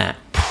about that.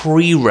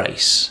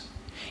 Pre-race,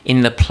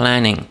 in the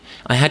planning,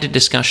 I had a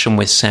discussion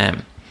with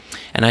Sam,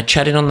 and I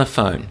chatted on the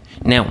phone.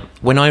 Now,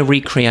 when I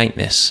recreate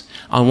this,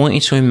 I want you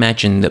to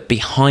imagine that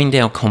behind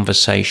our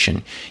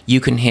conversation, you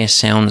can hear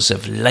sounds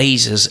of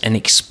lasers and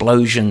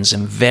explosions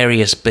and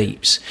various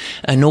beeps.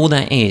 And all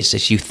that is,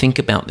 as you think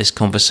about this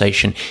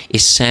conversation,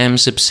 is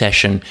Sam's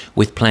obsession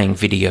with playing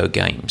video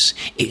games.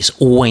 It's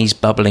always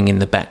bubbling in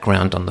the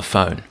background on the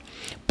phone.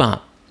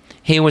 But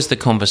here was the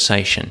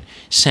conversation.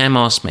 Sam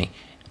asked me,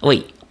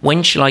 "Wait,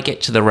 when shall I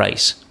get to the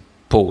race?"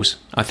 Pause.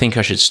 I think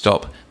I should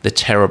stop the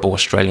terrible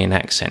Australian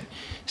accent.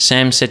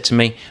 Sam said to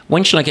me,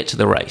 "When shall I get to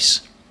the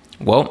race?"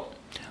 "Well,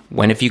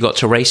 when have you got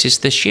to races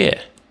this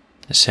year?"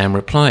 Sam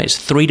replies,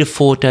 3 to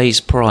 4 days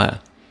prior.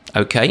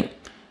 "Okay,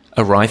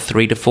 Arrive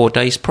 3 to 4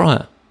 days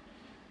prior.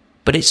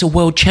 But it's a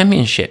World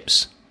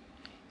Championships.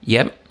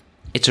 Yep,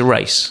 it's a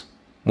race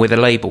with a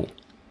label.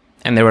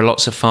 And there are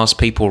lots of fast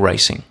people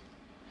racing.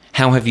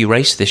 How have you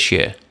raced this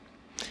year?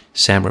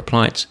 Sam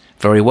replied,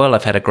 very well,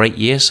 I've had a great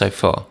year so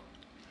far.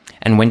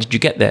 And when did you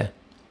get there?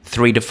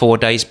 3 to 4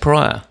 days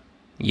prior.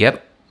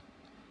 Yep.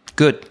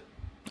 Good.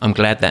 I'm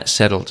glad that's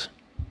settled.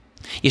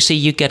 You see,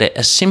 you get it.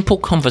 A simple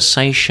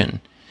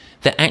conversation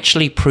that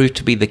actually proved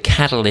to be the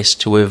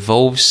catalyst to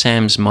evolve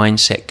Sam's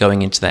mindset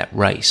going into that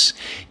race.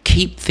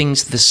 Keep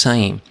things the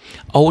same.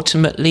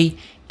 Ultimately,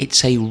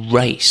 it's a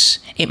race.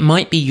 It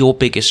might be your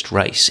biggest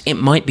race. It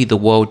might be the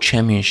World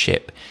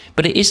Championship.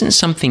 But it isn't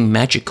something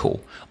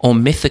magical or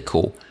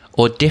mythical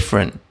or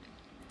different.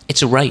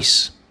 It's a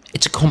race.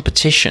 It's a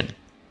competition.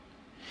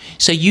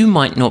 So you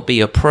might not be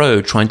a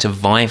pro trying to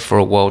vie for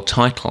a world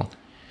title,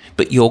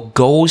 but your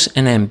goals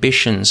and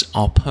ambitions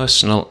are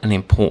personal and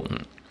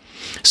important.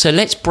 So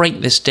let's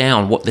break this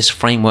down, what this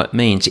framework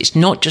means. It's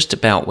not just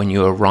about when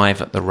you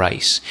arrive at the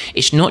race.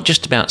 It's not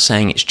just about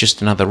saying it's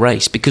just another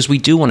race, because we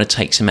do want to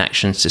take some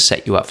actions to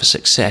set you up for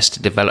success,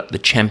 to develop the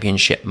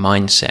championship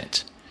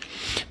mindset.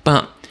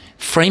 But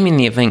framing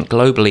the event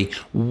globally,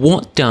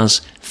 what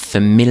does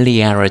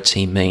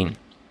familiarity mean?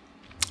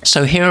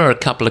 So here are a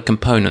couple of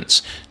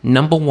components.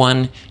 Number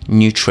one,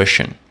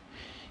 nutrition.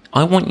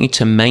 I want you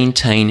to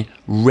maintain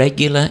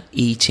regular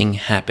eating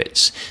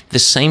habits, the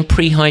same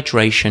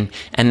prehydration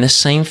and the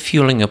same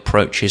fueling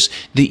approaches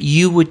that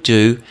you would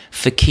do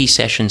for key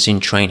sessions in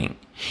training.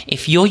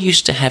 If you're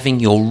used to having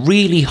your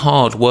really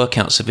hard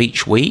workouts of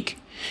each week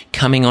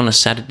coming on a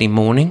Saturday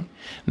morning,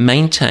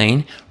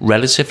 maintain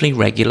relatively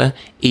regular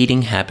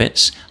eating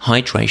habits,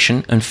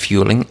 hydration and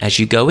fueling as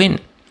you go in.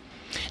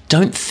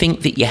 Don't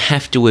think that you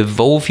have to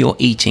evolve your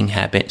eating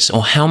habits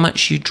or how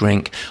much you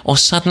drink or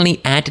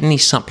suddenly add any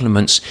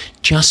supplements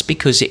just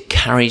because it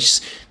carries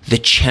the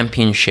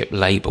championship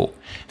label.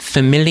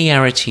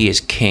 Familiarity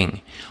is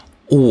king.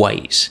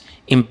 Always.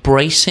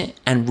 Embrace it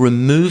and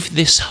remove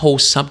this whole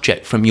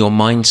subject from your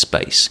mind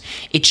space.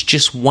 It's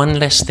just one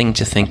less thing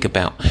to think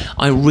about.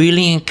 I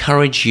really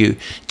encourage you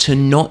to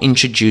not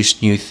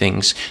introduce new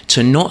things,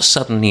 to not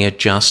suddenly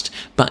adjust,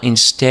 but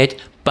instead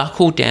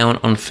buckle down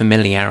on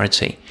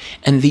familiarity.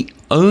 And the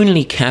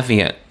only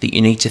caveat that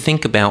you need to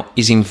think about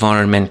is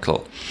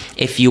environmental.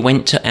 If you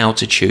went to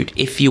altitude,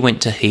 if you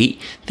went to heat,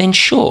 then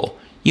sure,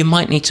 you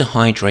might need to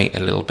hydrate a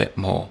little bit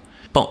more.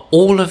 But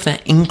all of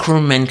that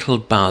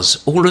incremental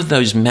buzz, all of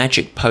those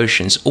magic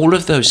potions, all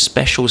of those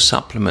special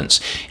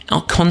supplements,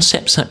 our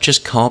concepts such as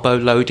carbo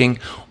loading,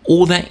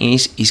 all that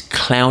is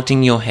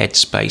clouding your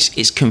headspace.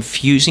 It's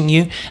confusing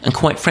you, and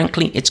quite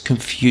frankly, it's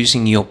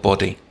confusing your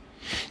body.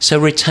 So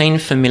retain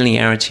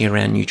familiarity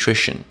around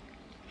nutrition.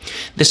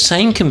 The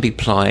same can be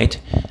applied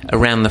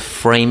around the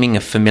framing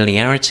of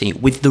familiarity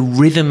with the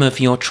rhythm of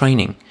your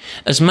training.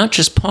 As much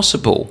as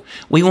possible,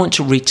 we want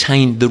to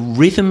retain the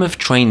rhythm of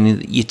training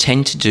that you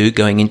tend to do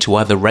going into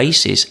other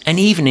races and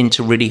even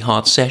into really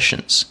hard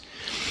sessions.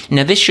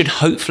 Now, this should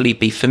hopefully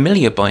be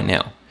familiar by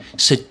now,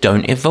 so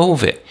don't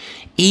evolve it.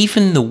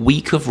 Even the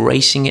week of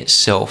racing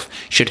itself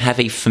should have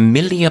a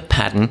familiar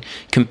pattern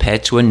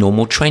compared to a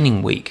normal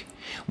training week,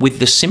 with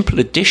the simple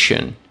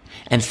addition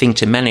and thing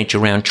to manage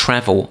around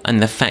travel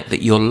and the fact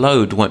that your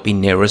load won't be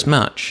near as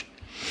much.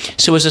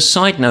 So as a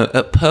side note,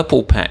 at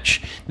Purple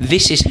Patch,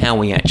 this is how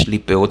we actually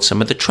build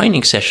some of the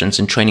training sessions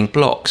and training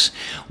blocks.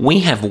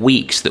 We have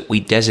weeks that we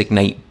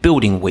designate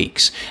building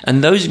weeks,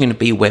 and those are going to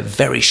be where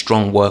very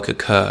strong work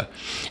occur.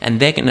 And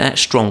that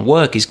strong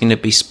work is going to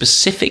be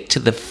specific to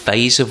the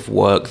phase of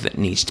work that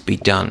needs to be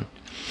done.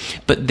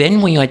 But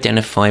then we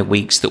identify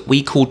weeks that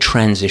we call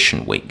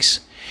transition weeks.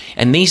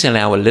 And these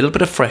allow a little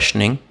bit of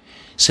freshening,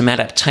 some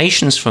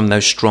adaptations from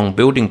those strong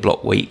building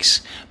block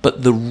weeks,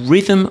 but the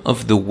rhythm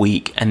of the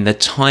week and the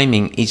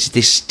timing is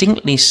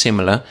distinctly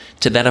similar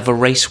to that of a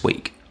race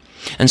week.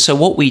 And so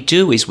what we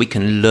do is we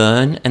can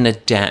learn and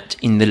adapt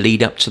in the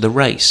lead up to the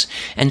race.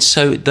 And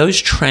so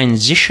those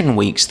transition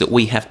weeks that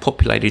we have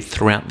populated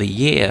throughout the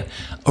year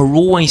are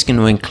always going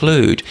to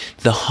include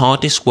the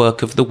hardest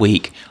work of the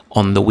week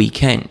on the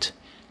weekend.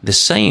 The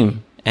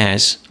same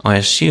as, I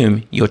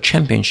assume, your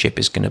championship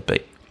is going to be.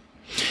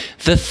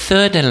 The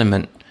third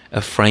element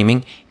of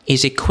framing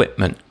is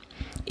equipment.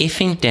 If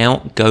in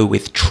doubt, go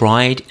with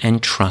tried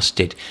and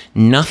trusted.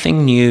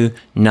 Nothing new,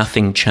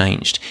 nothing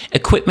changed.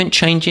 Equipment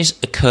changes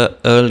occur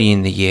early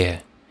in the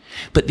year.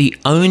 But the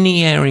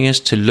only areas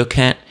to look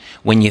at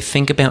when you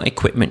think about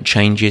equipment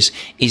changes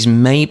is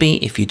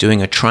maybe if you're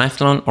doing a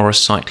triathlon or a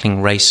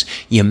cycling race,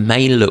 you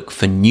may look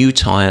for new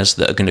tires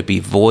that are going to be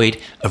void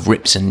of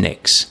rips and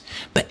nicks.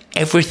 But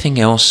everything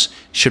else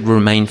should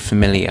remain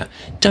familiar.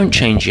 Don't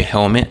change your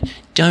helmet.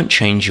 Don't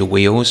change your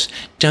wheels.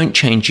 Don't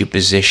change your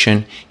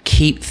position.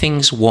 Keep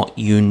things what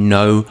you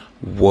know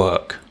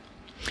work.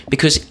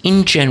 Because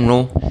in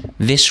general,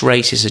 this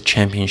race is a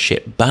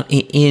championship, but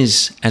it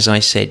is, as I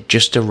said,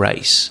 just a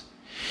race.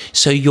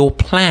 So your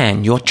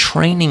plan, your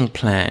training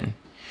plan,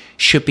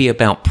 should be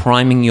about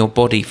priming your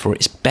body for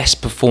its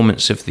best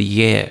performance of the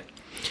year.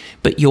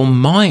 But your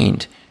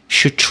mind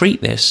should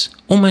treat this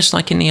almost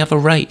like any other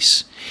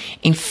race.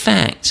 In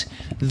fact,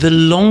 the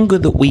longer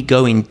that we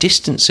go in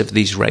distance of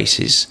these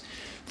races,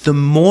 the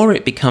more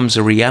it becomes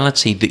a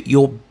reality that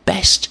your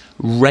best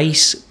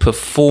race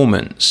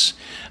performance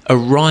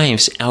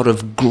arrives out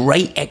of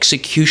great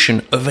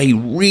execution of a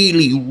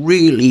really,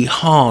 really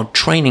hard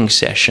training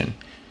session.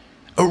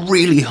 A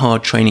really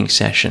hard training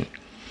session.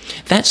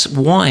 That's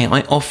why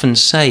I often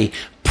say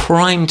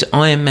primed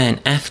Ironman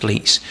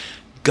athletes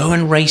go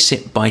and race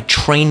it by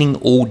training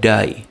all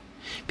day.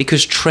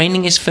 Because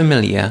training is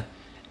familiar,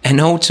 and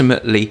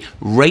ultimately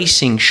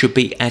racing should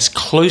be as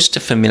close to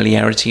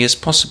familiarity as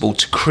possible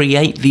to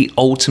create the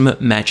ultimate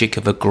magic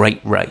of a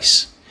great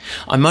race.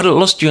 I might have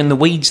lost you in the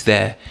weeds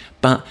there,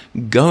 but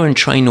go and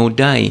train all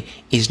day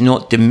is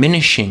not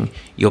diminishing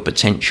your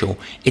potential.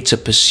 It's a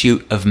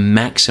pursuit of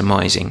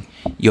maximizing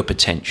your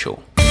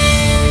potential.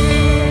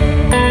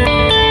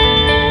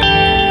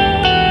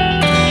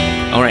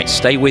 All right,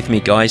 stay with me,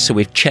 guys. So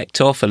we've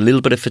checked off a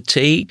little bit of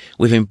fatigue.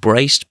 We've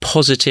embraced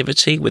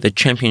positivity with a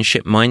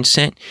championship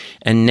mindset.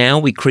 And now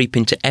we creep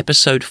into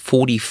episode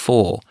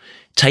 44.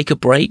 Take a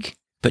break,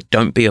 but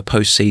don't be a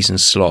postseason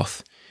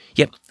sloth.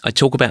 Yep, I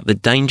talk about the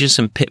dangers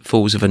and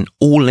pitfalls of an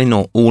all-in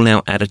or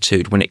all-out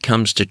attitude when it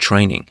comes to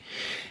training.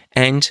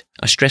 And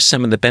I stress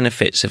some of the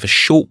benefits of a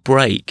short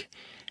break,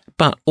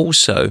 but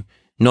also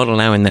not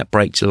allowing that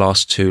break to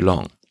last too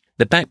long.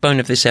 The backbone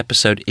of this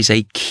episode is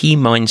a key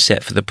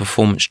mindset for the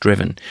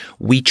performance-driven.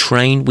 We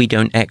train, we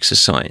don't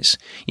exercise.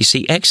 You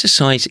see,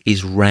 exercise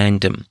is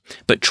random,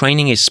 but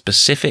training is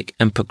specific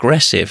and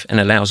progressive and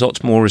allows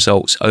optimal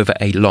results over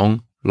a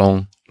long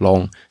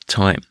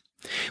time.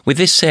 With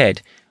this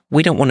said,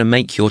 we don't want to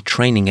make your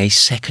training a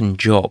second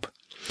job.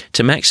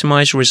 To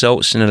maximize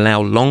results and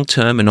allow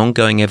long-term and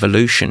ongoing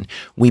evolution,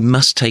 we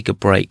must take a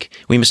break.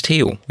 We must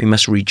heal. We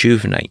must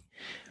rejuvenate.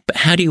 But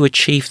how do you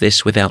achieve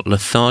this without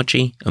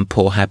lethargy and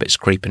poor habits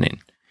creeping in?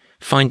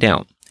 Find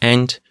out,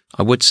 and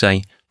I would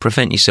say,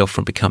 prevent yourself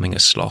from becoming a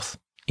sloth.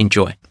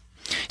 Enjoy.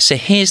 So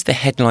here's the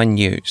headline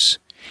news.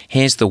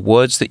 Here's the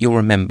words that you'll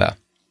remember.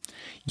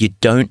 You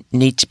don't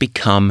need to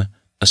become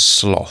a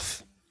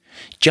sloth.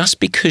 Just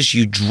because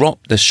you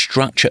drop the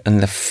structure and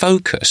the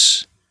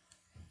focus,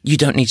 you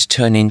don't need to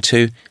turn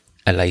into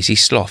a lazy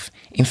sloth.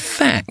 In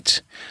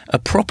fact, a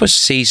proper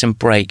season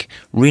break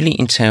really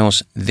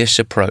entails this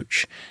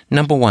approach.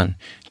 Number 1,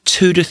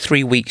 2 to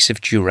 3 weeks of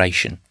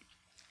duration.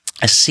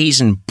 A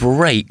season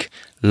break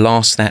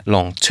lasts that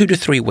long, 2 to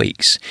 3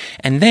 weeks.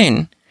 And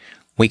then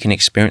we can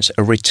experience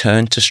a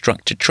return to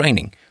structured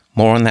training.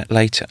 More on that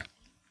later.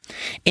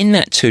 In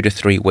that 2 to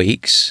 3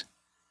 weeks,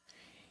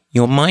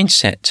 your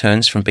mindset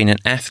turns from being an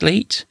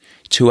athlete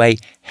to a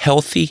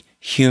healthy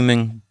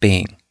human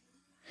being.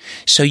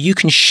 So you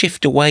can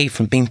shift away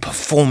from being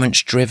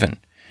performance-driven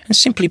and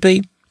simply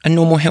be a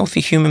normal,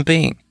 healthy human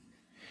being.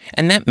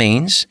 And that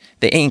means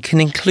that it can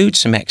include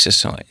some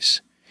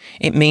exercise.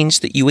 It means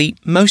that you eat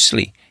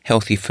mostly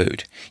healthy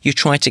food. You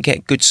try to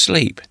get good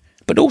sleep,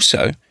 but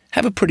also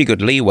have a pretty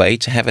good leeway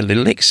to have a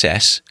little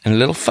excess and a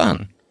little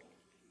fun.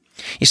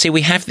 You see,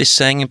 we have this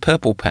saying in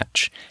Purple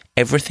Patch,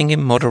 everything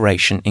in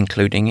moderation,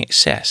 including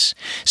excess.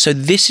 So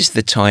this is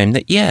the time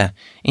that,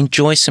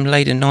 enjoy some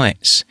later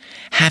nights,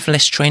 have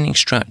less training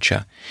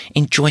structure,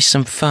 enjoy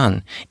some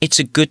fun. It's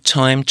a good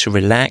time to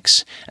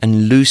relax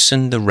and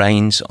loosen the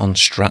reins on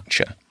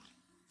structure.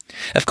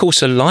 Of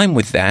course, aligned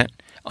with that,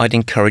 I'd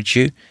encourage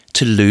you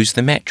to lose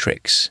the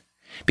metrics,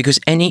 because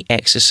any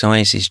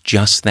exercise is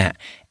just that,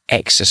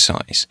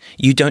 exercise.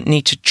 You don't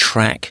need to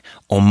track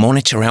or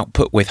monitor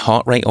output with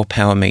heart rate or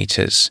power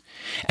meters,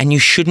 and you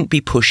shouldn't be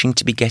pushing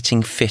to be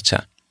getting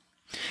fitter.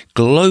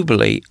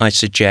 Globally, I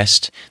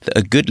suggest that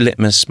a good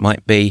litmus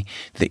might be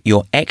that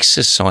you're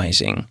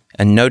exercising,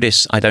 and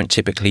notice I don't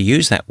typically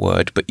use that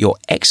word, but you're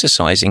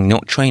exercising,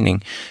 not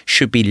training,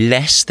 should be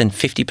less than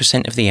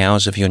 50% of the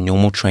hours of your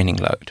normal training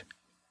load.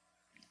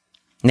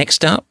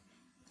 Next up,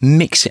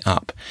 mix it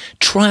up.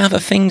 Try other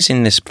things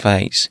in this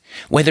phase,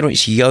 whether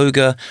it's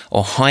yoga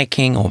or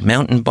hiking or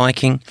mountain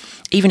biking,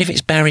 even if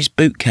it's Barry's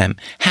boot camp.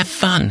 Have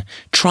fun.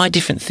 Try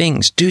different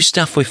things. Do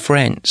stuff with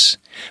friends.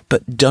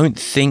 But don't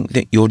think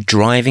that you're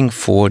driving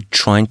forward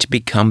trying to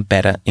become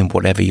better in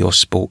whatever your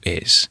sport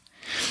is.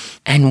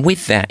 And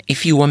with that,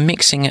 if you are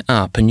mixing it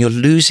up and you're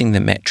losing the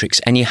metrics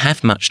and you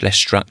have much less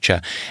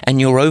structure and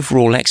your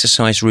overall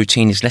exercise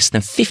routine is less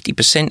than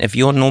 50% of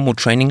your normal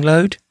training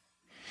load,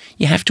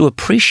 you have to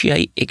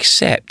appreciate,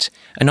 accept,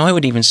 and I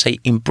would even say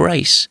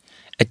embrace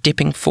a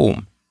dipping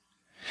form.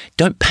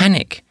 Don't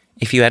panic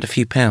if you add a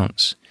few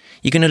pounds.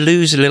 You're going to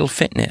lose a little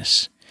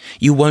fitness.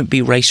 You won't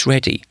be race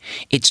ready.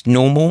 It's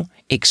normal,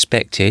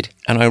 expected,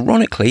 and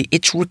ironically,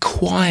 it's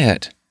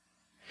required.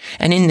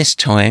 And in this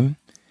time,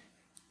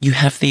 you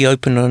have the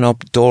open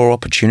door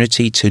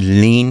opportunity to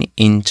lean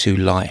into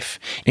life.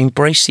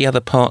 Embrace the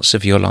other parts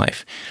of your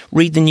life.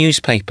 Read the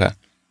newspaper.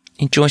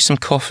 Enjoy some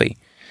coffee.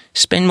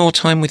 Spend more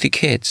time with your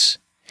kids.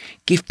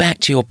 Give back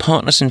to your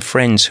partners and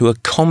friends who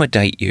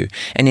accommodate you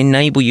and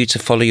enable you to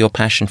follow your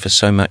passion for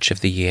so much of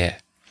the year.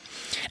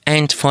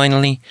 And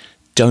finally,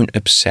 don't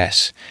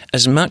obsess.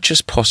 As much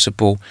as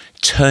possible,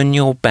 turn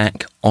your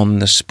back on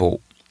the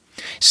sport.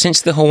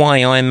 Since the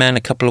Hawaii Ironman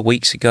a couple of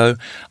weeks ago,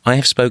 I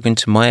have spoken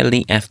to my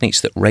elite athletes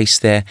that race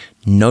there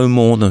no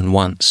more than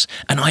once,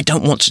 and I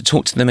don't want to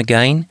talk to them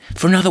again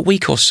for another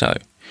week or so.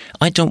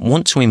 I don't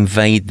want to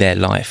invade their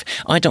life.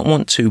 I don't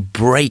want to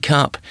break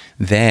up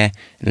their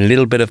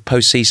little bit of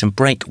postseason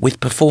break with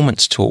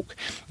performance talk.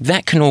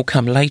 That can all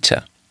come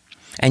later.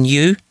 And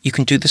you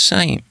can do the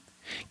same.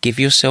 Give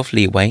yourself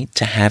leeway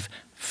to have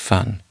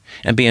fun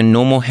and be a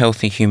normal,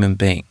 healthy human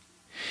being.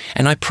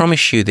 And I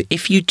promise you that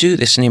if you do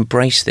this and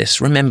embrace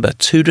this, remember,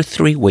 2 to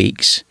 3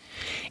 weeks,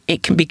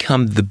 it can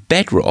become the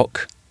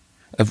bedrock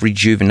of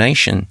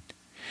rejuvenation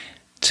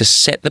to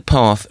set the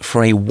path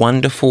for a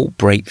wonderful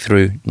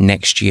breakthrough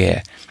next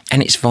year.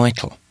 And it's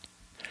vital.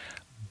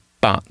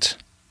 But,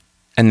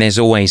 and there's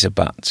always a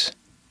but,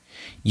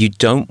 you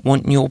don't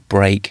want your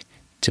break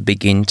to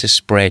begin to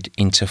spread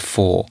into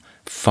 4,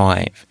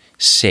 5,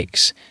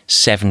 6,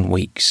 7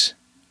 weeks.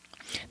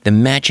 The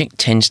magic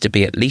tends to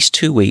be at least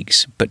 2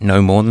 weeks, but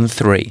no more than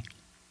 3.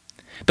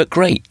 But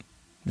great,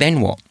 then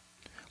what?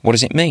 What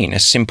does it mean? A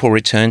simple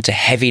return to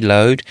heavy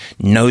load,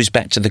 nose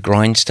back to the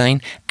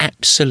grindstone?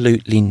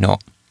 Absolutely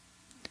not.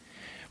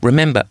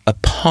 Remember, a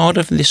part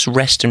of this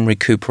rest and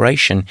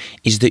recuperation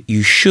is that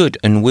you should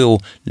and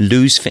will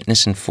lose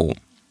fitness and form.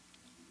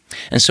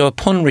 And so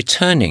upon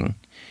returning,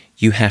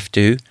 you have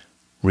to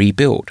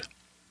rebuild.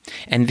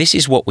 And this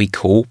is what we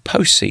call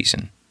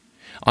postseason.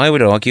 I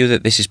would argue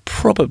that this is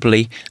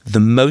probably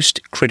the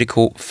most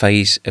critical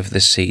phase of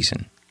the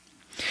season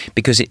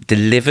because it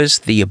delivers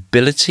the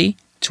ability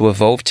to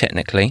evolve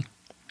technically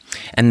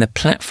and the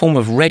platform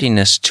of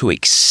readiness to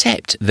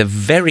accept the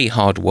very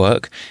hard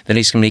work that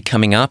is going to be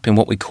coming up in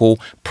what we call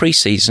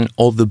pre-season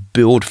or the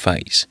build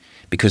phase,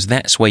 because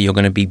that's where you're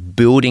going to be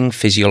building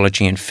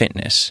physiology and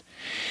fitness.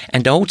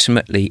 And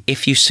ultimately,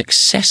 if you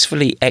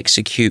successfully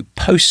execute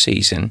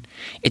post-season,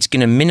 it's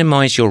going to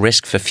minimize your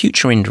risk for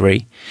future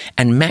injury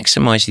and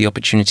maximize the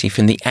opportunity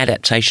from the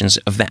adaptations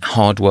of that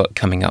hard work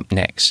coming up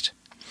next.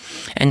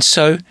 And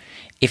so,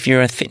 if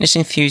you're a fitness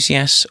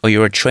enthusiast or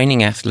you're a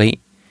training athlete,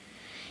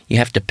 you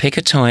have to pick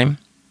a time,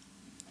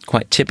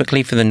 quite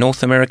typically for the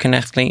North American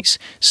athletes,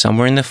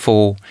 somewhere in the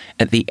fall,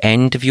 at the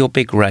end of your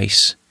big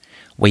race,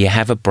 where you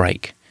have a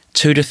break,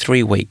 2 to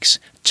 3 weeks,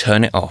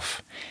 turn it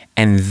off,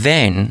 and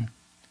then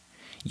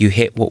you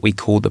hit what we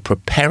call the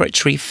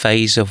preparatory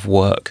phase of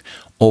work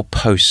or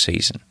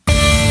post-season.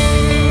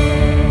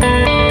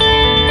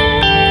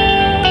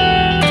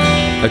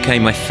 Okay,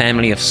 my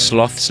family of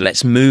sloths,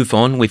 let's move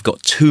on. We've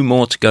got 2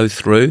 more to go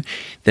through.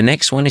 The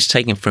next one is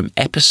taken from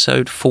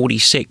episode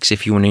 46,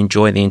 if you want to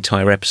enjoy the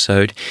entire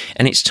episode,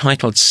 and it's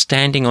titled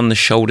Standing on the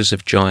Shoulders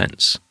of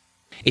Giants.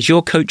 Is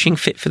your coaching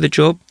fit for the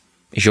job?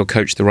 Is your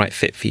coach the right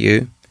fit for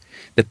you?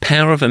 The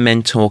power of a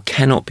mentor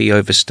cannot be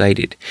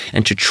overstated,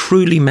 and to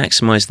truly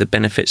maximize the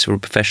benefits of a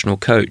professional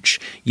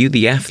coach, you,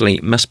 the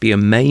athlete, must be a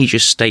major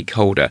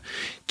stakeholder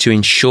to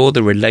ensure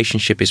the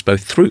relationship is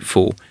both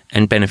fruitful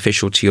and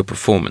beneficial to your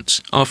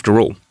performance.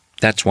 After all,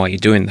 that's why you're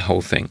doing the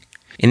whole thing.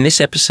 In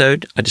this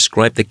episode, I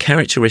describe the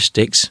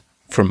characteristics,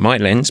 from my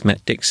lens,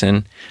 Matt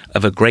Dixon,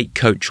 of a great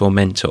coach or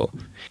mentor.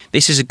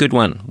 This is a good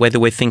one, whether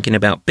we're thinking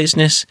about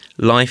business,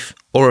 life,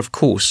 or of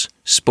course,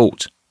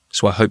 sport.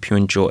 So I hope you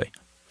enjoy.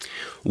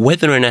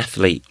 Whether an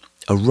athlete,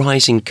 a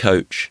rising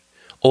coach,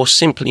 or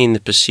simply in the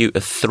pursuit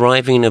of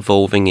thriving and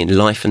evolving in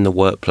life and the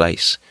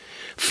workplace,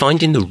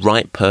 finding the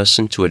right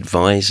person to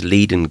advise,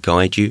 lead and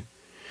guide you,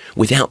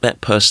 without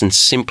that person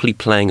simply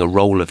playing a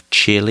role of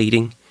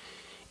cheerleading,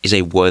 is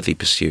a worthy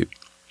pursuit.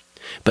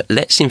 But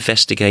let's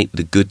investigate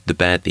the good, the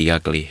bad, the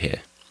ugly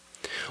here.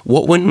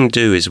 What we're going to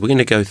do is we're going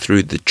to go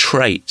through the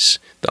traits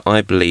that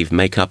I believe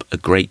make up a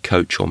great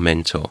coach or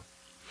mentor.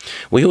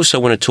 We also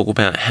want to talk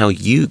about how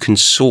you can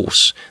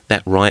source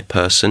that right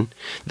person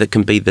that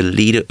can be the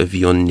leader of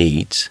your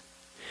needs.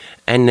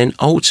 And then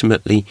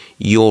ultimately,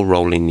 your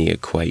role in the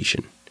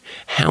equation.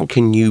 How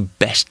can you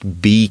best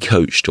be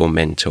coached or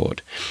mentored?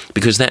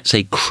 Because that's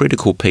a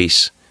critical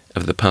piece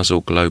of the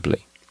puzzle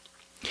globally.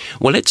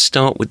 Well, let's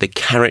start with the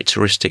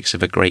characteristics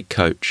of a great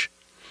coach.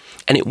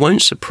 And it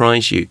won't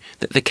surprise you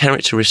that the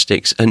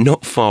characteristics are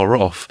not far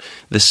off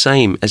the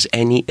same as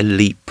any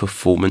elite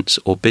performance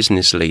or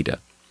business leader.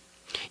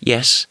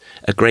 Yes,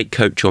 a great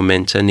coach or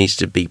mentor needs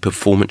to be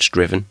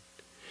performance-driven.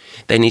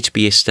 They need to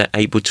be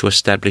able to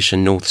establish a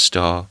North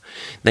Star.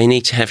 They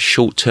need to have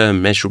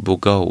short-term measurable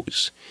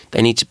goals.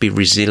 They need to be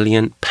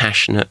resilient,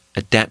 passionate,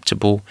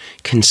 adaptable,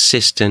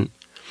 consistent,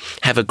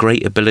 have a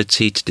great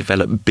ability to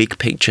develop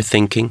big-picture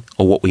thinking,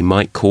 or what we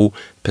might call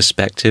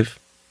perspective.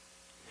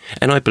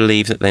 And I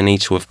believe that they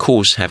need to, of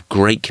course, have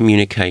great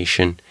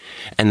communication,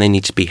 and they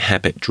need to be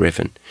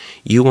habit-driven.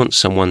 You want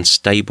someone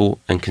stable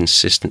and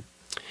consistent.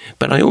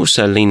 But I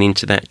also lean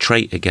into that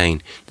trait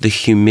again, the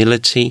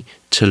humility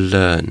to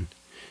learn,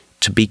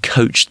 to be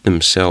coached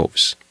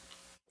themselves.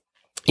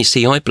 You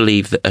see, I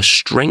believe that a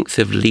strength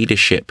of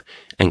leadership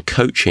and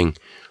coaching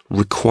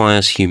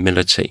requires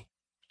humility.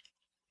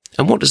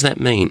 And what does that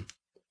mean?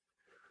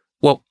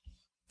 Well,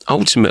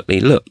 ultimately,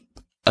 look,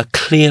 a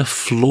clear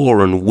flaw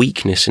and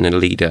weakness in a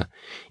leader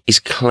is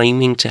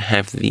claiming to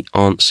have the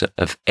answer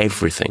of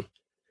everything.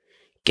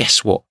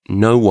 Guess what?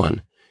 No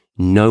one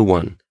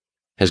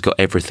has got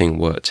everything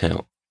worked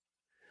out.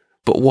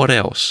 But what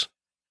else?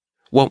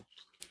 Well,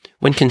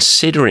 when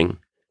considering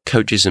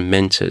coaches and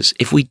mentors,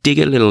 if we dig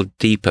a little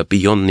deeper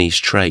beyond these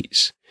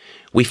traits,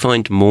 we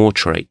find more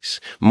traits,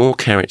 more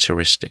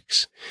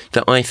characteristics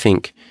that I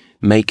think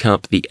make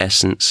up the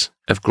essence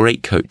of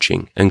great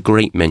coaching and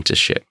great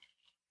mentorship.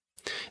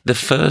 The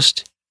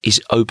first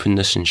is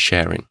openness and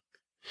sharing.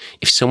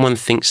 If someone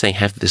thinks they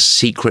have the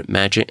secret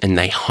magic and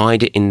they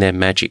hide it in their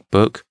magic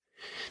book,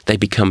 they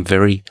become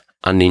very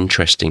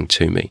uninteresting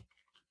to me.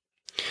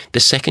 The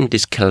second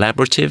is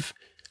collaborative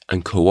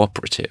and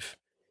cooperative.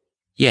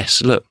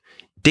 Yes, look,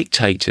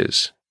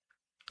 dictators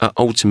are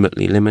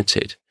ultimately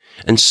limited,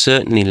 and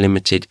certainly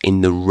limited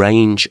in the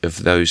range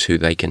of those who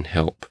they can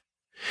help.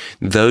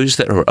 Those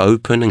that are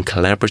open and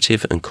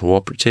collaborative and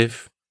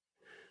cooperative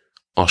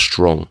are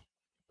strong.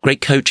 Great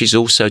coaches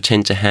also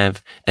tend to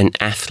have an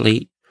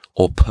athlete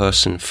or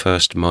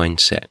person-first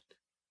mindset.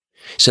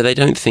 So they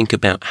don't think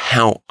about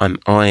how am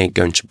I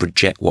going to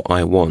project what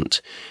I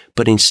want,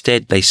 but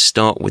instead they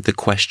start with the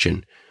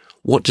question,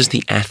 what does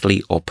the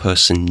athlete or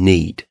person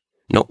need?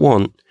 Not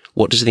want,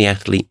 what does the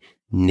athlete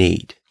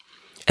need?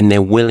 And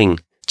they're willing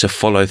to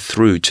follow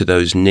through to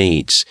those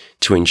needs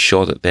to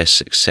ensure that there's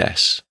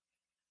success.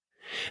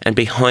 And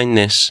behind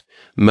this,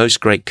 most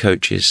great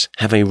coaches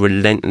have a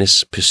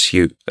relentless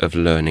pursuit of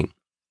learning.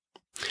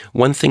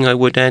 One thing I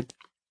would add,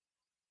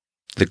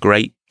 the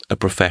great are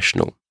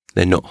professional,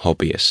 they're not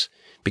hobbyists.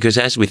 Because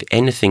as with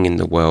anything in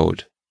the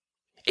world,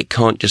 it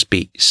can't just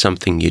be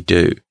something you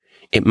do.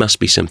 It must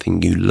be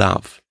something you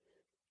love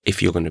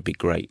if you're going to be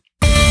great.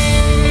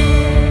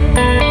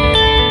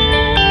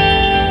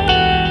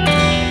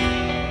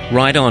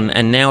 Right on,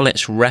 and now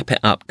let's wrap it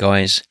up,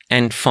 guys.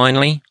 And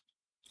finally,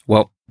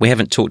 well, we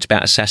haven't talked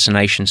about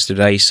assassinations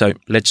today, so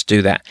let's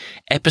do that.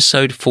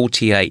 Episode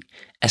 48,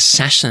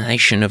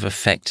 Assassination of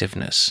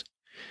Effectiveness.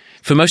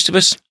 For most of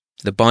us,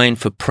 the buy-in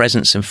for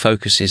presence and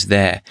focus is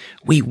there.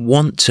 We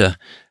want to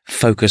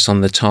focus on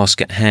the task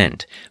at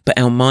hand, but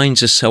our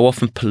minds are so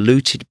often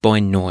polluted by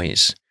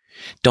noise.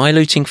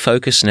 Diluting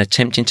focus and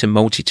attempting to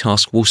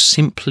multitask will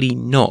simply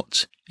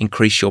not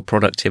increase your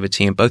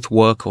productivity in both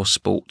work or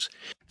sport.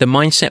 The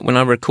mindset when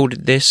I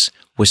recorded this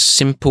was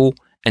simple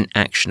and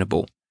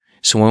actionable.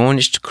 So I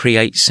wanted to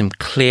create some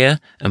clear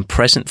and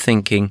present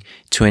thinking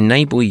to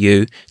enable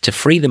you to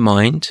free the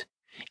mind,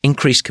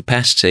 increase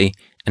capacity,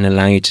 and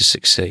allow you to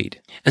succeed.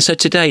 And so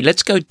today,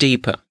 let's go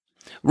deeper.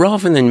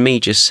 Rather than me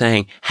just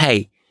saying,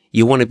 hey,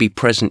 you want to be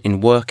present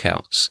in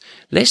workouts,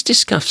 let's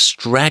discuss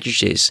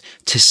strategies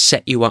to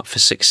set you up for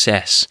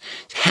success.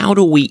 How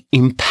do we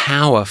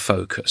empower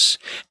focus?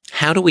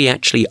 How do we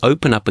actually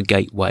open up a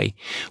gateway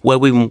where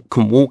we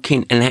can walk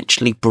in and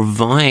actually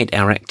provide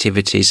our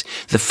activities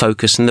the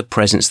focus and the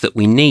presence that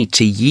we need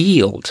to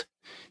yield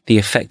the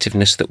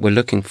effectiveness that we're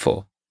looking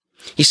for?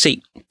 You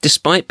see,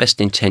 despite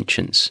best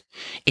intentions,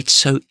 it's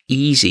so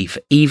easy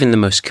for even the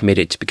most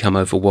committed to become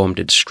overwhelmed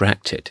and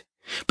distracted.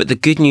 But the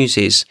good news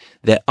is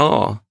there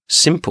are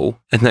simple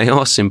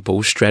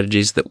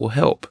strategies that will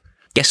help.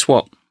 Guess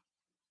what?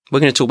 We're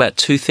going to talk about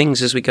two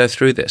things as we go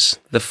through this.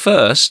 The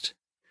first,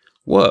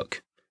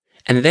 work,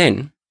 and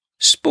then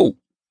sport.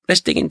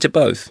 Let's dig into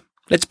both.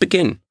 Let's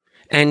begin.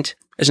 And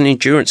as an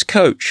endurance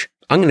coach,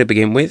 I'm going to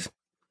begin with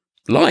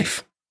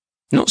life,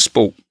 not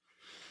sport.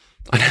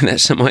 I know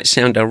that might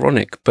sound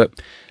ironic,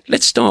 but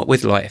let's start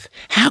with life.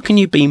 How can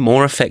you be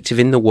more effective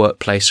in the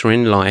workplace or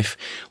in life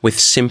with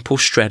simple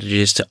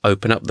strategies to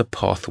open up the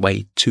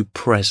pathway to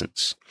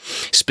presence?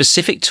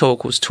 Specific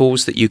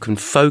tools that you can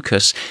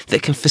focus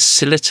that can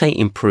facilitate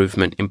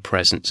improvement in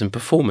presence and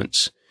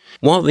performance.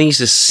 While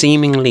these are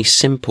seemingly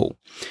simple,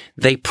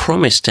 they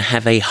promise to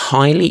have a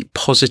highly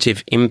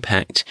positive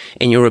impact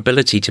in your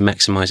ability to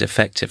maximize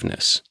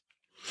effectiveness.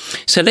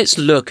 So let's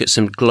look at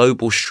some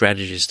global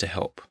strategies to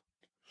help.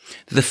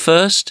 The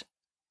first,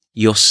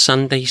 your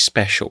Sunday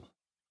special.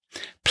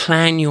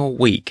 Plan your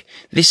week.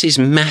 This is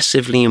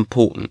massively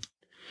important.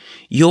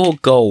 Your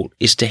goal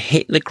is to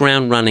hit the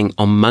ground running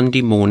on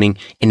Monday morning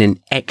in an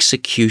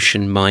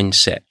execution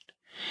mindset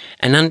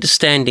and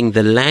understanding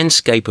the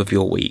landscape of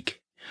your week,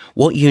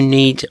 what you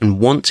need and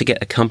want to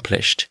get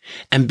accomplished,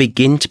 and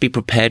begin to be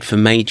prepared for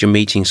major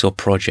meetings or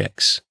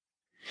projects.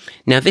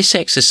 Now, this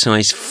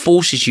exercise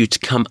forces you to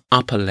come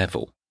up a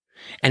level,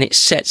 and it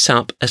sets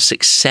up a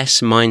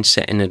success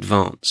mindset in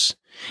advance.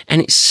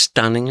 And it's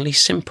stunningly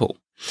simple.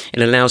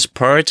 It allows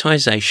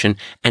prioritization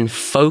and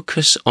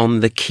focus on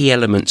the key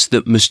elements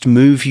that must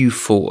move you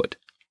forward.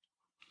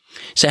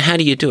 So how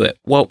do you do it?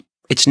 Well,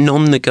 it's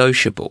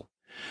non-negotiable.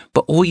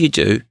 But all you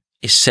do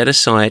is set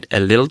aside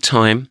a little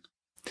time,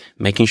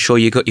 making sure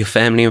you got your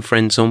family and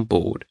friends on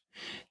board,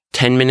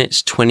 10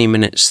 minutes, 20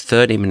 minutes,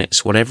 30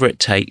 minutes, whatever it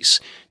takes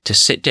to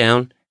sit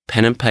down,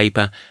 pen and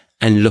paper,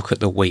 and look at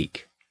the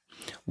week.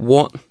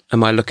 What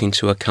am I looking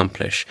to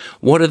accomplish?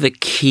 What are the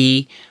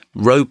key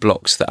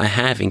roadblocks that I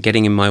have in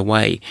getting in my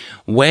way?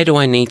 Where do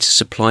I need to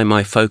supply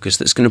my focus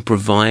that's going to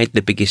provide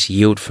the biggest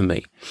yield for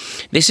me?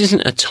 This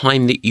isn't a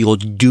time that you're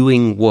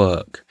doing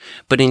work,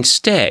 but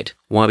instead,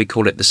 why we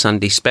call it the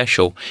Sunday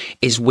special,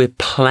 is we're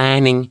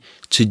planning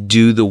to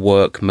do the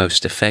work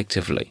most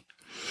effectively.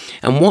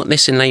 And what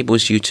this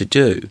enables you to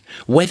do,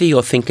 whether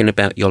you're thinking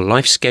about your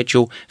life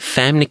schedule,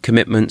 family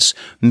commitments,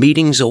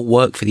 meetings or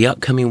work for the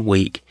upcoming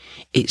week,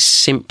 it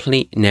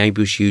simply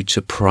enables you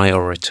to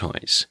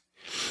prioritize.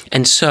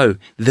 And so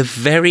the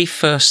very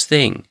first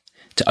thing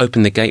to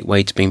open the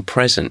gateway to being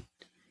present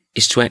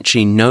is to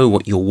actually know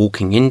what you're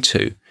walking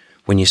into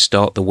when you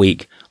start the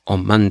week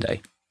on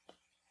Monday.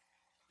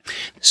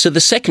 So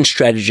the second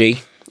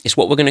strategy is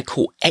what we're going to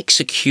call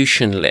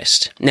execution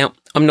list. Now,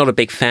 I'm not a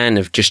big fan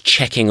of just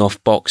checking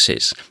off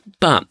boxes,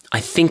 but I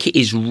think it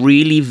is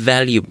really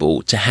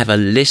valuable to have a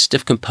list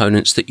of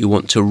components that you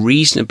want to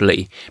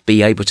reasonably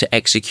be able to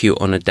execute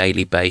on a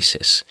daily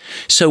basis.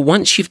 So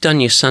once you've done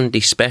your Sunday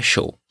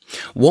special,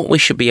 what we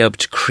should be able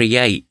to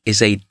create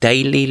is a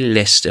daily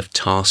list of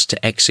tasks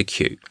to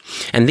execute.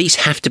 And these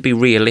have to be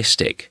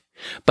realistic.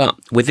 But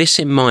with this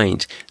in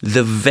mind,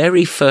 the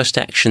very first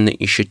action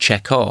that you should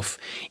check off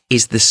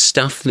is the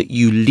stuff that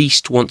you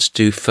least want to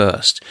do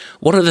first.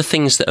 What are the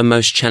things that are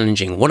most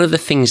challenging? What are the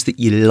things that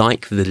you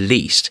like the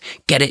least?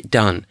 Get it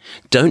done.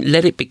 Don't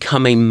let it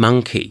become a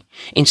monkey.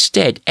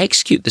 Instead,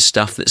 execute the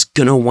stuff that's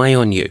going to weigh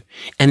on you.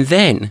 And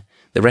then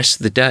the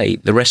rest of the day,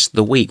 the rest of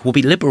the week will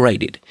be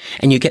liberated.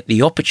 And you get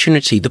the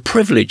opportunity, the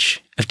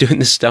privilege of doing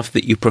the stuff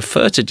that you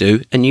prefer to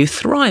do and you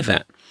thrive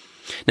at.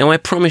 Now, I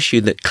promise you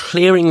that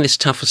clearing this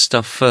tougher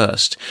stuff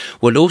first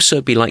will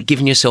also be like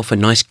giving yourself a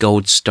nice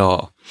gold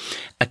star.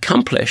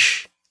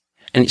 Accomplish,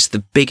 and it's the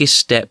biggest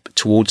step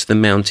towards the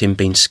mountain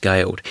being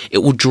scaled. It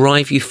will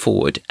drive you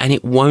forward and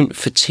it won't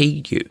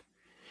fatigue you.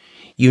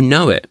 You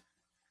know it,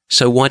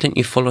 so why don't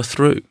you follow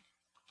through?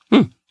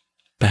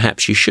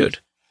 Perhaps you should.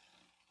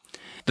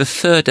 The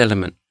third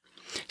element,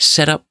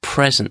 set up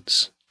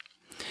presence.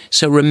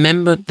 So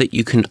remember that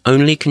you can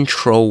only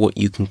control what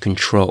you can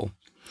control.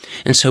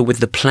 And so with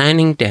the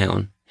planning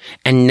down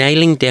and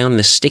nailing down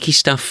the sticky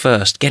stuff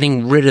first,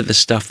 getting rid of the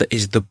stuff that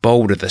is the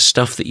bolder, the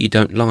stuff that you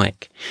don't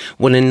like,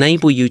 will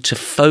enable you to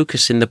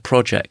focus in the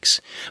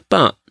projects.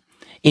 But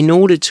in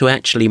order to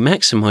actually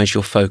maximize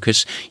your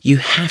focus, you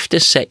have to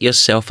set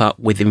yourself up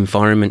with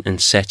environment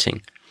and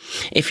setting.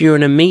 If you're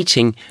in a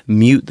meeting,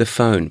 mute the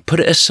phone,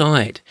 put it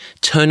aside,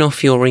 turn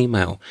off your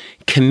email,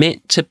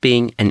 commit to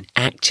being an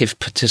active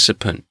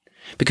participant.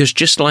 Because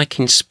just like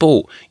in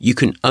sport, you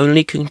can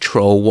only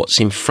control what's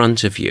in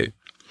front of you.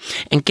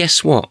 And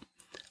guess what?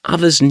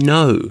 Others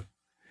know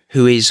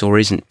who is or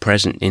isn't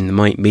present in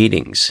the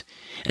meetings.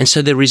 And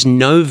so there is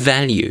no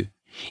value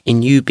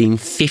in you being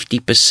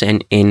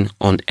 50% in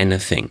on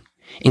anything,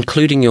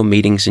 including your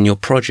meetings and your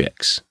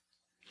projects.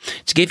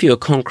 To give you a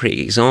concrete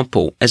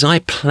example, as I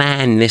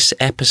plan this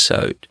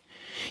episode,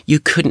 you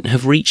couldn't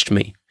have reached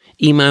me.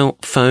 Email,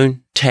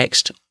 phone,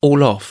 text,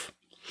 all off.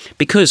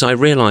 Because I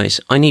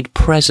realize I need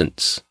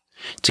presence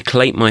to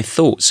collate my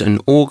thoughts and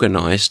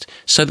organized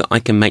so that I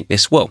can make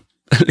this, well,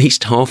 at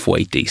least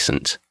halfway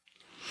decent.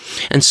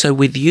 And so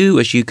with you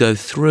as you go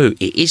through,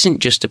 it isn't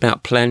just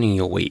about planning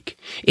your week.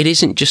 It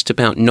isn't just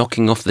about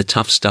knocking off the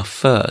tough stuff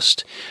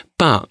first.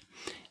 But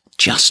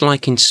just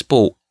like in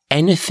sport,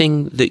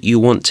 anything that you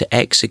want to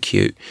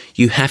execute,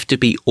 you have to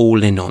be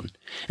all in on.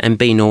 And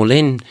being all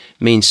in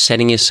means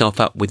setting yourself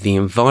up with the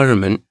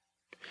environment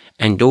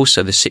and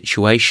also the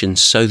situation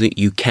so that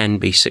you can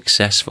be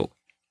successful.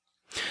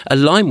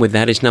 Aligned with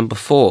that is number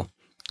 4.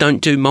 Don't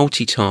do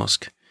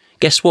multitask.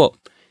 Guess what?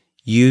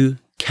 You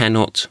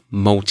cannot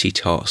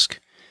multitask.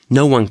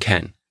 No one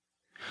can.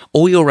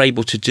 All you're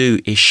able to do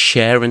is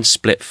share and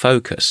split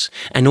focus,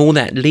 and all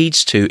that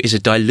leads to is a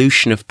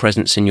dilution of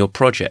presence in your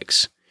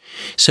projects.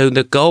 So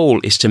the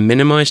goal is to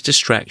minimize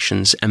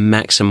distractions and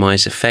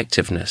maximize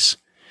effectiveness.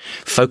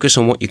 Focus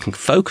on what you can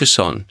focus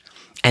on,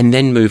 and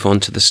then move on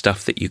to the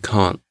stuff that you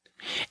can't.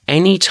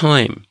 Any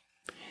time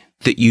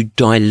that you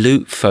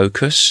dilute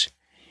focus,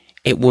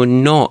 it will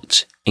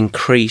not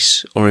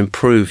increase or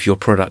improve your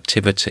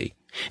productivity.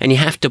 And you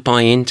have to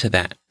buy into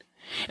that.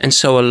 And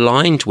so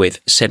aligned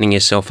with setting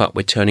yourself up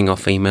with turning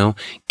off email,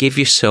 give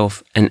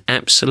yourself an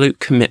absolute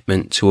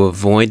commitment to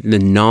avoid the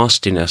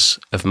nastiness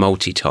of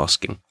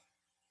multitasking.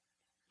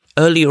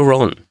 Earlier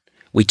on,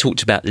 we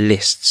talked about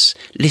lists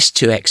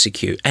to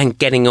execute, and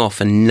getting off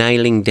and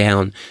nailing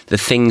down the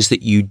things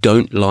that you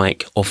don't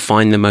like or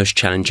find the most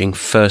challenging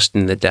first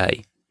in the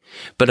day.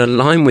 But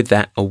align with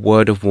that a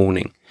word of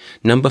warning.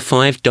 Number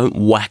 5, don't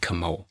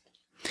whack-a-mole.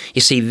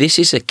 You see, this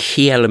is a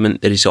key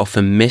element that is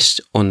often missed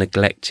or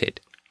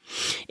neglected.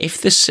 If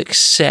the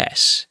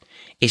success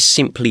is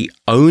simply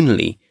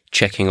only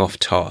checking off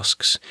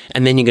tasks,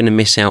 and then you're going to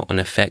miss out on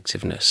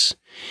effectiveness.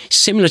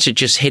 Similar to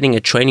just hitting a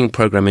training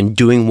program and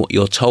doing what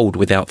you're told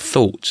without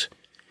thought.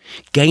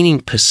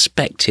 Gaining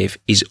perspective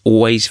is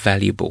always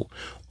valuable.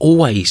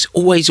 Always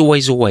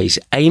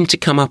aim to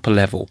come up a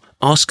level.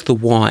 Ask the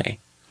why.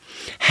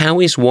 How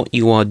is what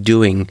you are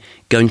doing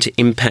going to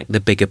impact the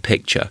bigger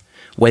picture?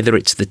 whether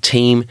it's the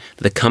team,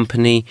 the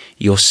company,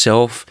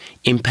 yourself,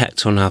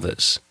 impact on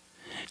others.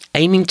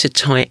 Aiming to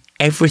tie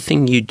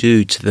everything you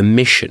do to the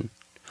mission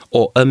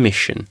or a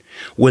mission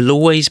will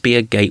always be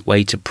a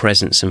gateway to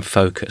presence and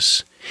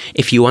focus.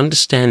 If you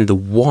understand the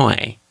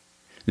why,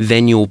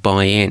 then you'll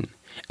buy in.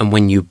 And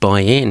when you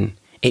buy in,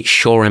 it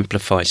sure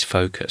amplifies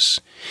focus.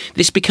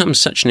 This becomes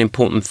such an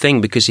important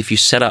thing because if you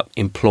set up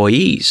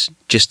employees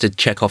just to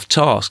check off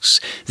tasks,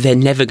 they're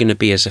never going to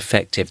be as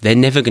effective. They're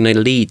never going to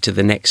lead to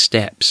the next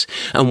steps.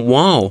 And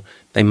while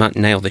they might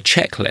nail the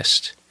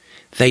checklist,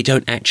 they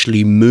don't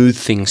actually move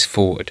things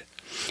forward.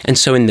 And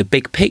so in the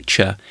big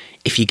picture,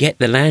 if you get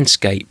the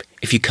landscape,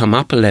 if you come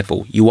up a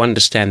level, you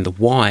understand the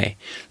why,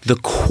 the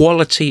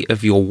quality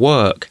of your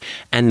work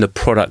and the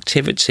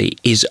productivity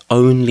is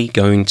only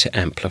going to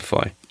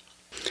amplify.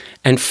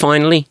 And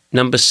finally,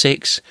 number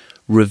 6,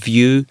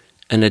 review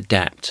and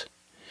adapt.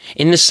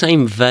 In the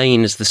same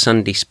vein as the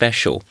Sunday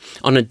special,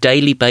 on a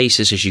daily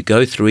basis as you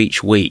go through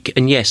each week,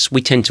 and yes,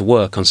 we tend to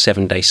work on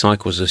 7-day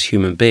cycles as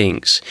human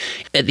beings,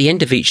 at the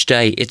end of each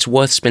day, it's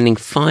worth spending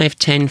 5,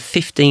 10,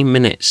 15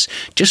 minutes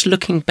just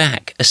looking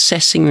back,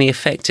 assessing the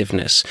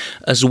effectiveness,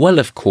 as well,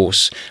 of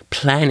course,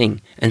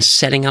 planning and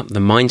setting up the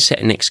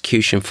mindset and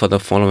execution for the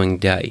following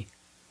day.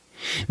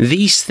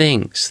 These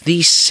things,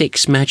 these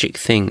 6 magic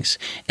things,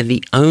 are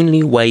the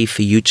only way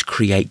for you to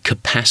create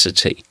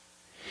capacity.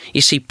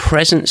 You see,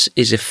 presence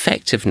is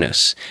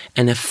effectiveness,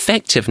 and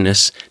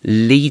effectiveness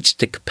leads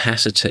to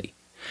capacity.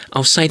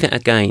 I'll say that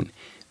again.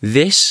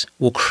 This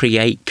will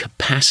create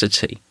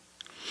capacity.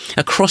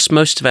 Across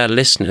most of our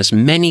listeners,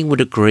 many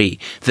would agree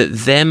that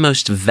their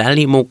most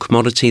valuable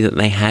commodity that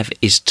they have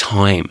is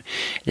time.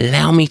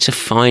 Allow me to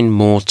find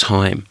more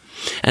time.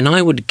 And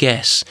I would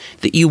guess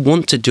that you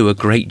want to do a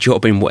great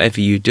job in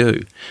whatever you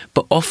do,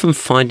 but often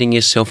finding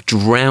yourself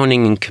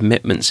drowning in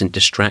commitments and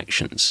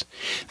distractions.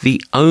 The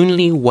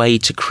only way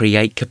to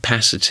create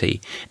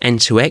capacity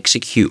and to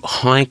execute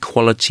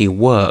high-quality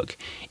work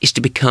is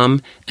to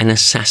become an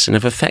assassin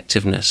of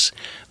effectiveness.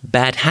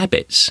 Bad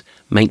habits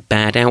make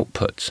bad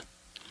output.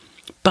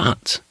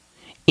 But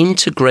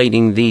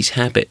integrating these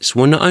habits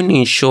will not only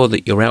ensure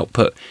that your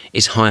output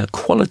is higher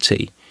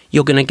quality,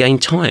 you're going to gain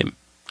time,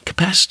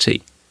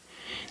 capacity.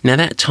 Now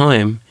that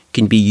time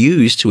can be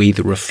used to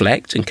either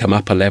reflect and come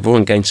up a level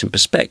and gain some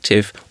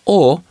perspective,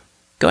 or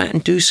go out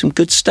and do some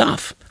good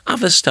stuff,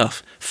 other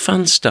stuff,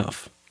 fun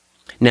stuff.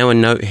 Now a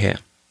note here,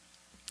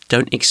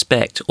 don't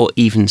expect or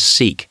even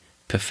seek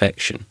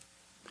perfection.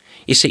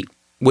 You see,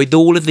 with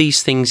all of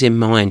these things in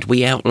mind,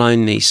 we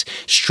outline these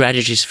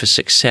strategies for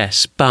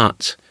success,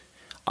 but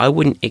I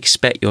wouldn't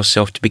expect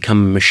yourself to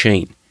become a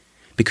machine,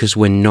 because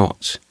we're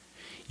not.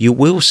 You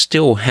will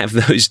still have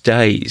those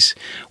days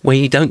where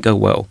you don't go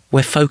well,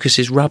 where focus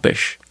is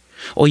rubbish,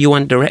 or you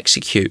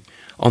under-execute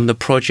on the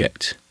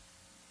project.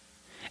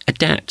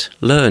 Adapt,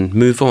 learn,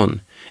 move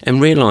on,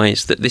 and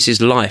realize that this is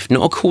life,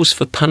 not a cause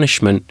for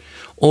punishment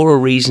or a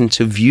reason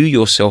to view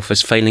yourself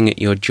as failing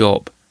at your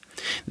job.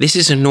 This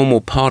is a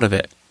normal part of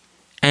it.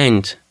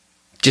 And,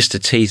 just to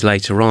tease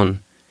later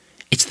on,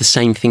 it's the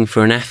same thing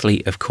for an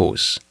athlete, of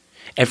course.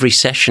 Every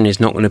session is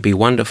not going to be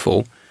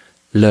wonderful.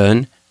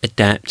 Learn,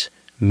 adapt,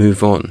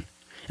 move on.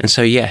 And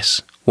so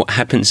yes, what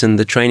happens in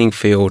the training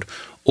field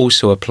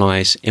also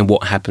applies in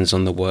what happens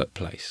on the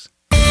workplace.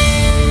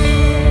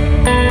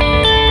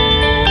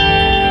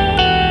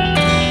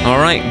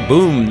 Alright,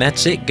 boom,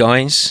 that's it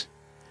guys.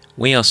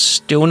 We are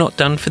still not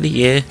done for the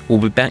year. We'll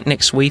be back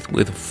next week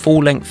with a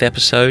full-length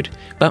episode,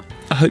 but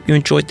I hope you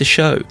enjoyed the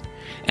show.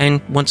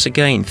 And once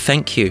again,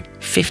 thank you.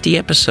 50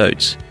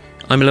 episodes.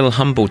 I'm a little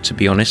humbled, to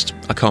be honest.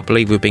 I can't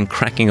believe we've been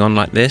cracking on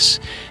like this,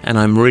 and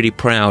I'm really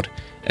proud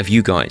of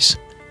you guys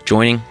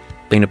joining,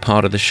 being a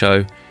part of the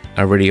show.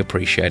 I really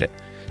appreciate it.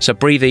 So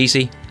breathe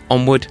easy,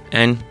 onward,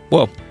 and,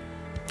 well,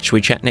 shall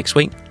we chat next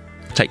week?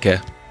 Take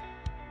care.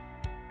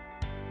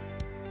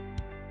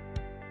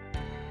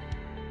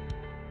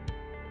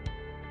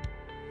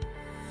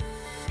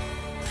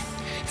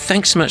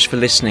 Thanks so much for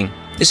listening.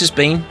 This has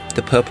been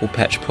the Purple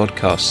Patch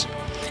Podcast.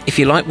 If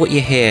you like what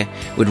you hear,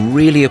 we'd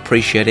really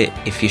appreciate it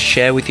if you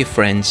share with your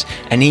friends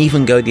and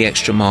even go the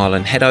extra mile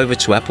and head over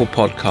to Apple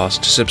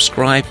Podcasts to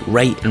subscribe,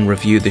 rate and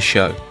review the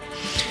show.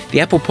 The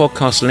Apple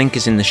Podcast link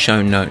is in the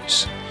show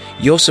notes.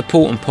 Your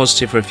support and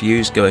positive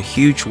reviews go a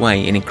huge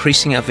way in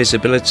increasing our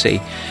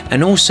visibility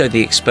and also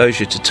the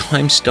exposure to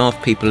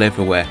time-starved people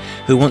everywhere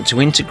who want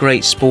to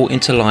integrate sport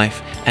into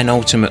life and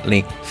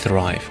ultimately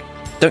thrive.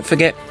 Don't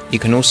forget, you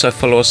can also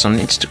follow us on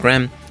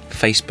Instagram,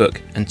 Facebook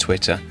and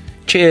Twitter.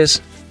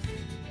 Cheers!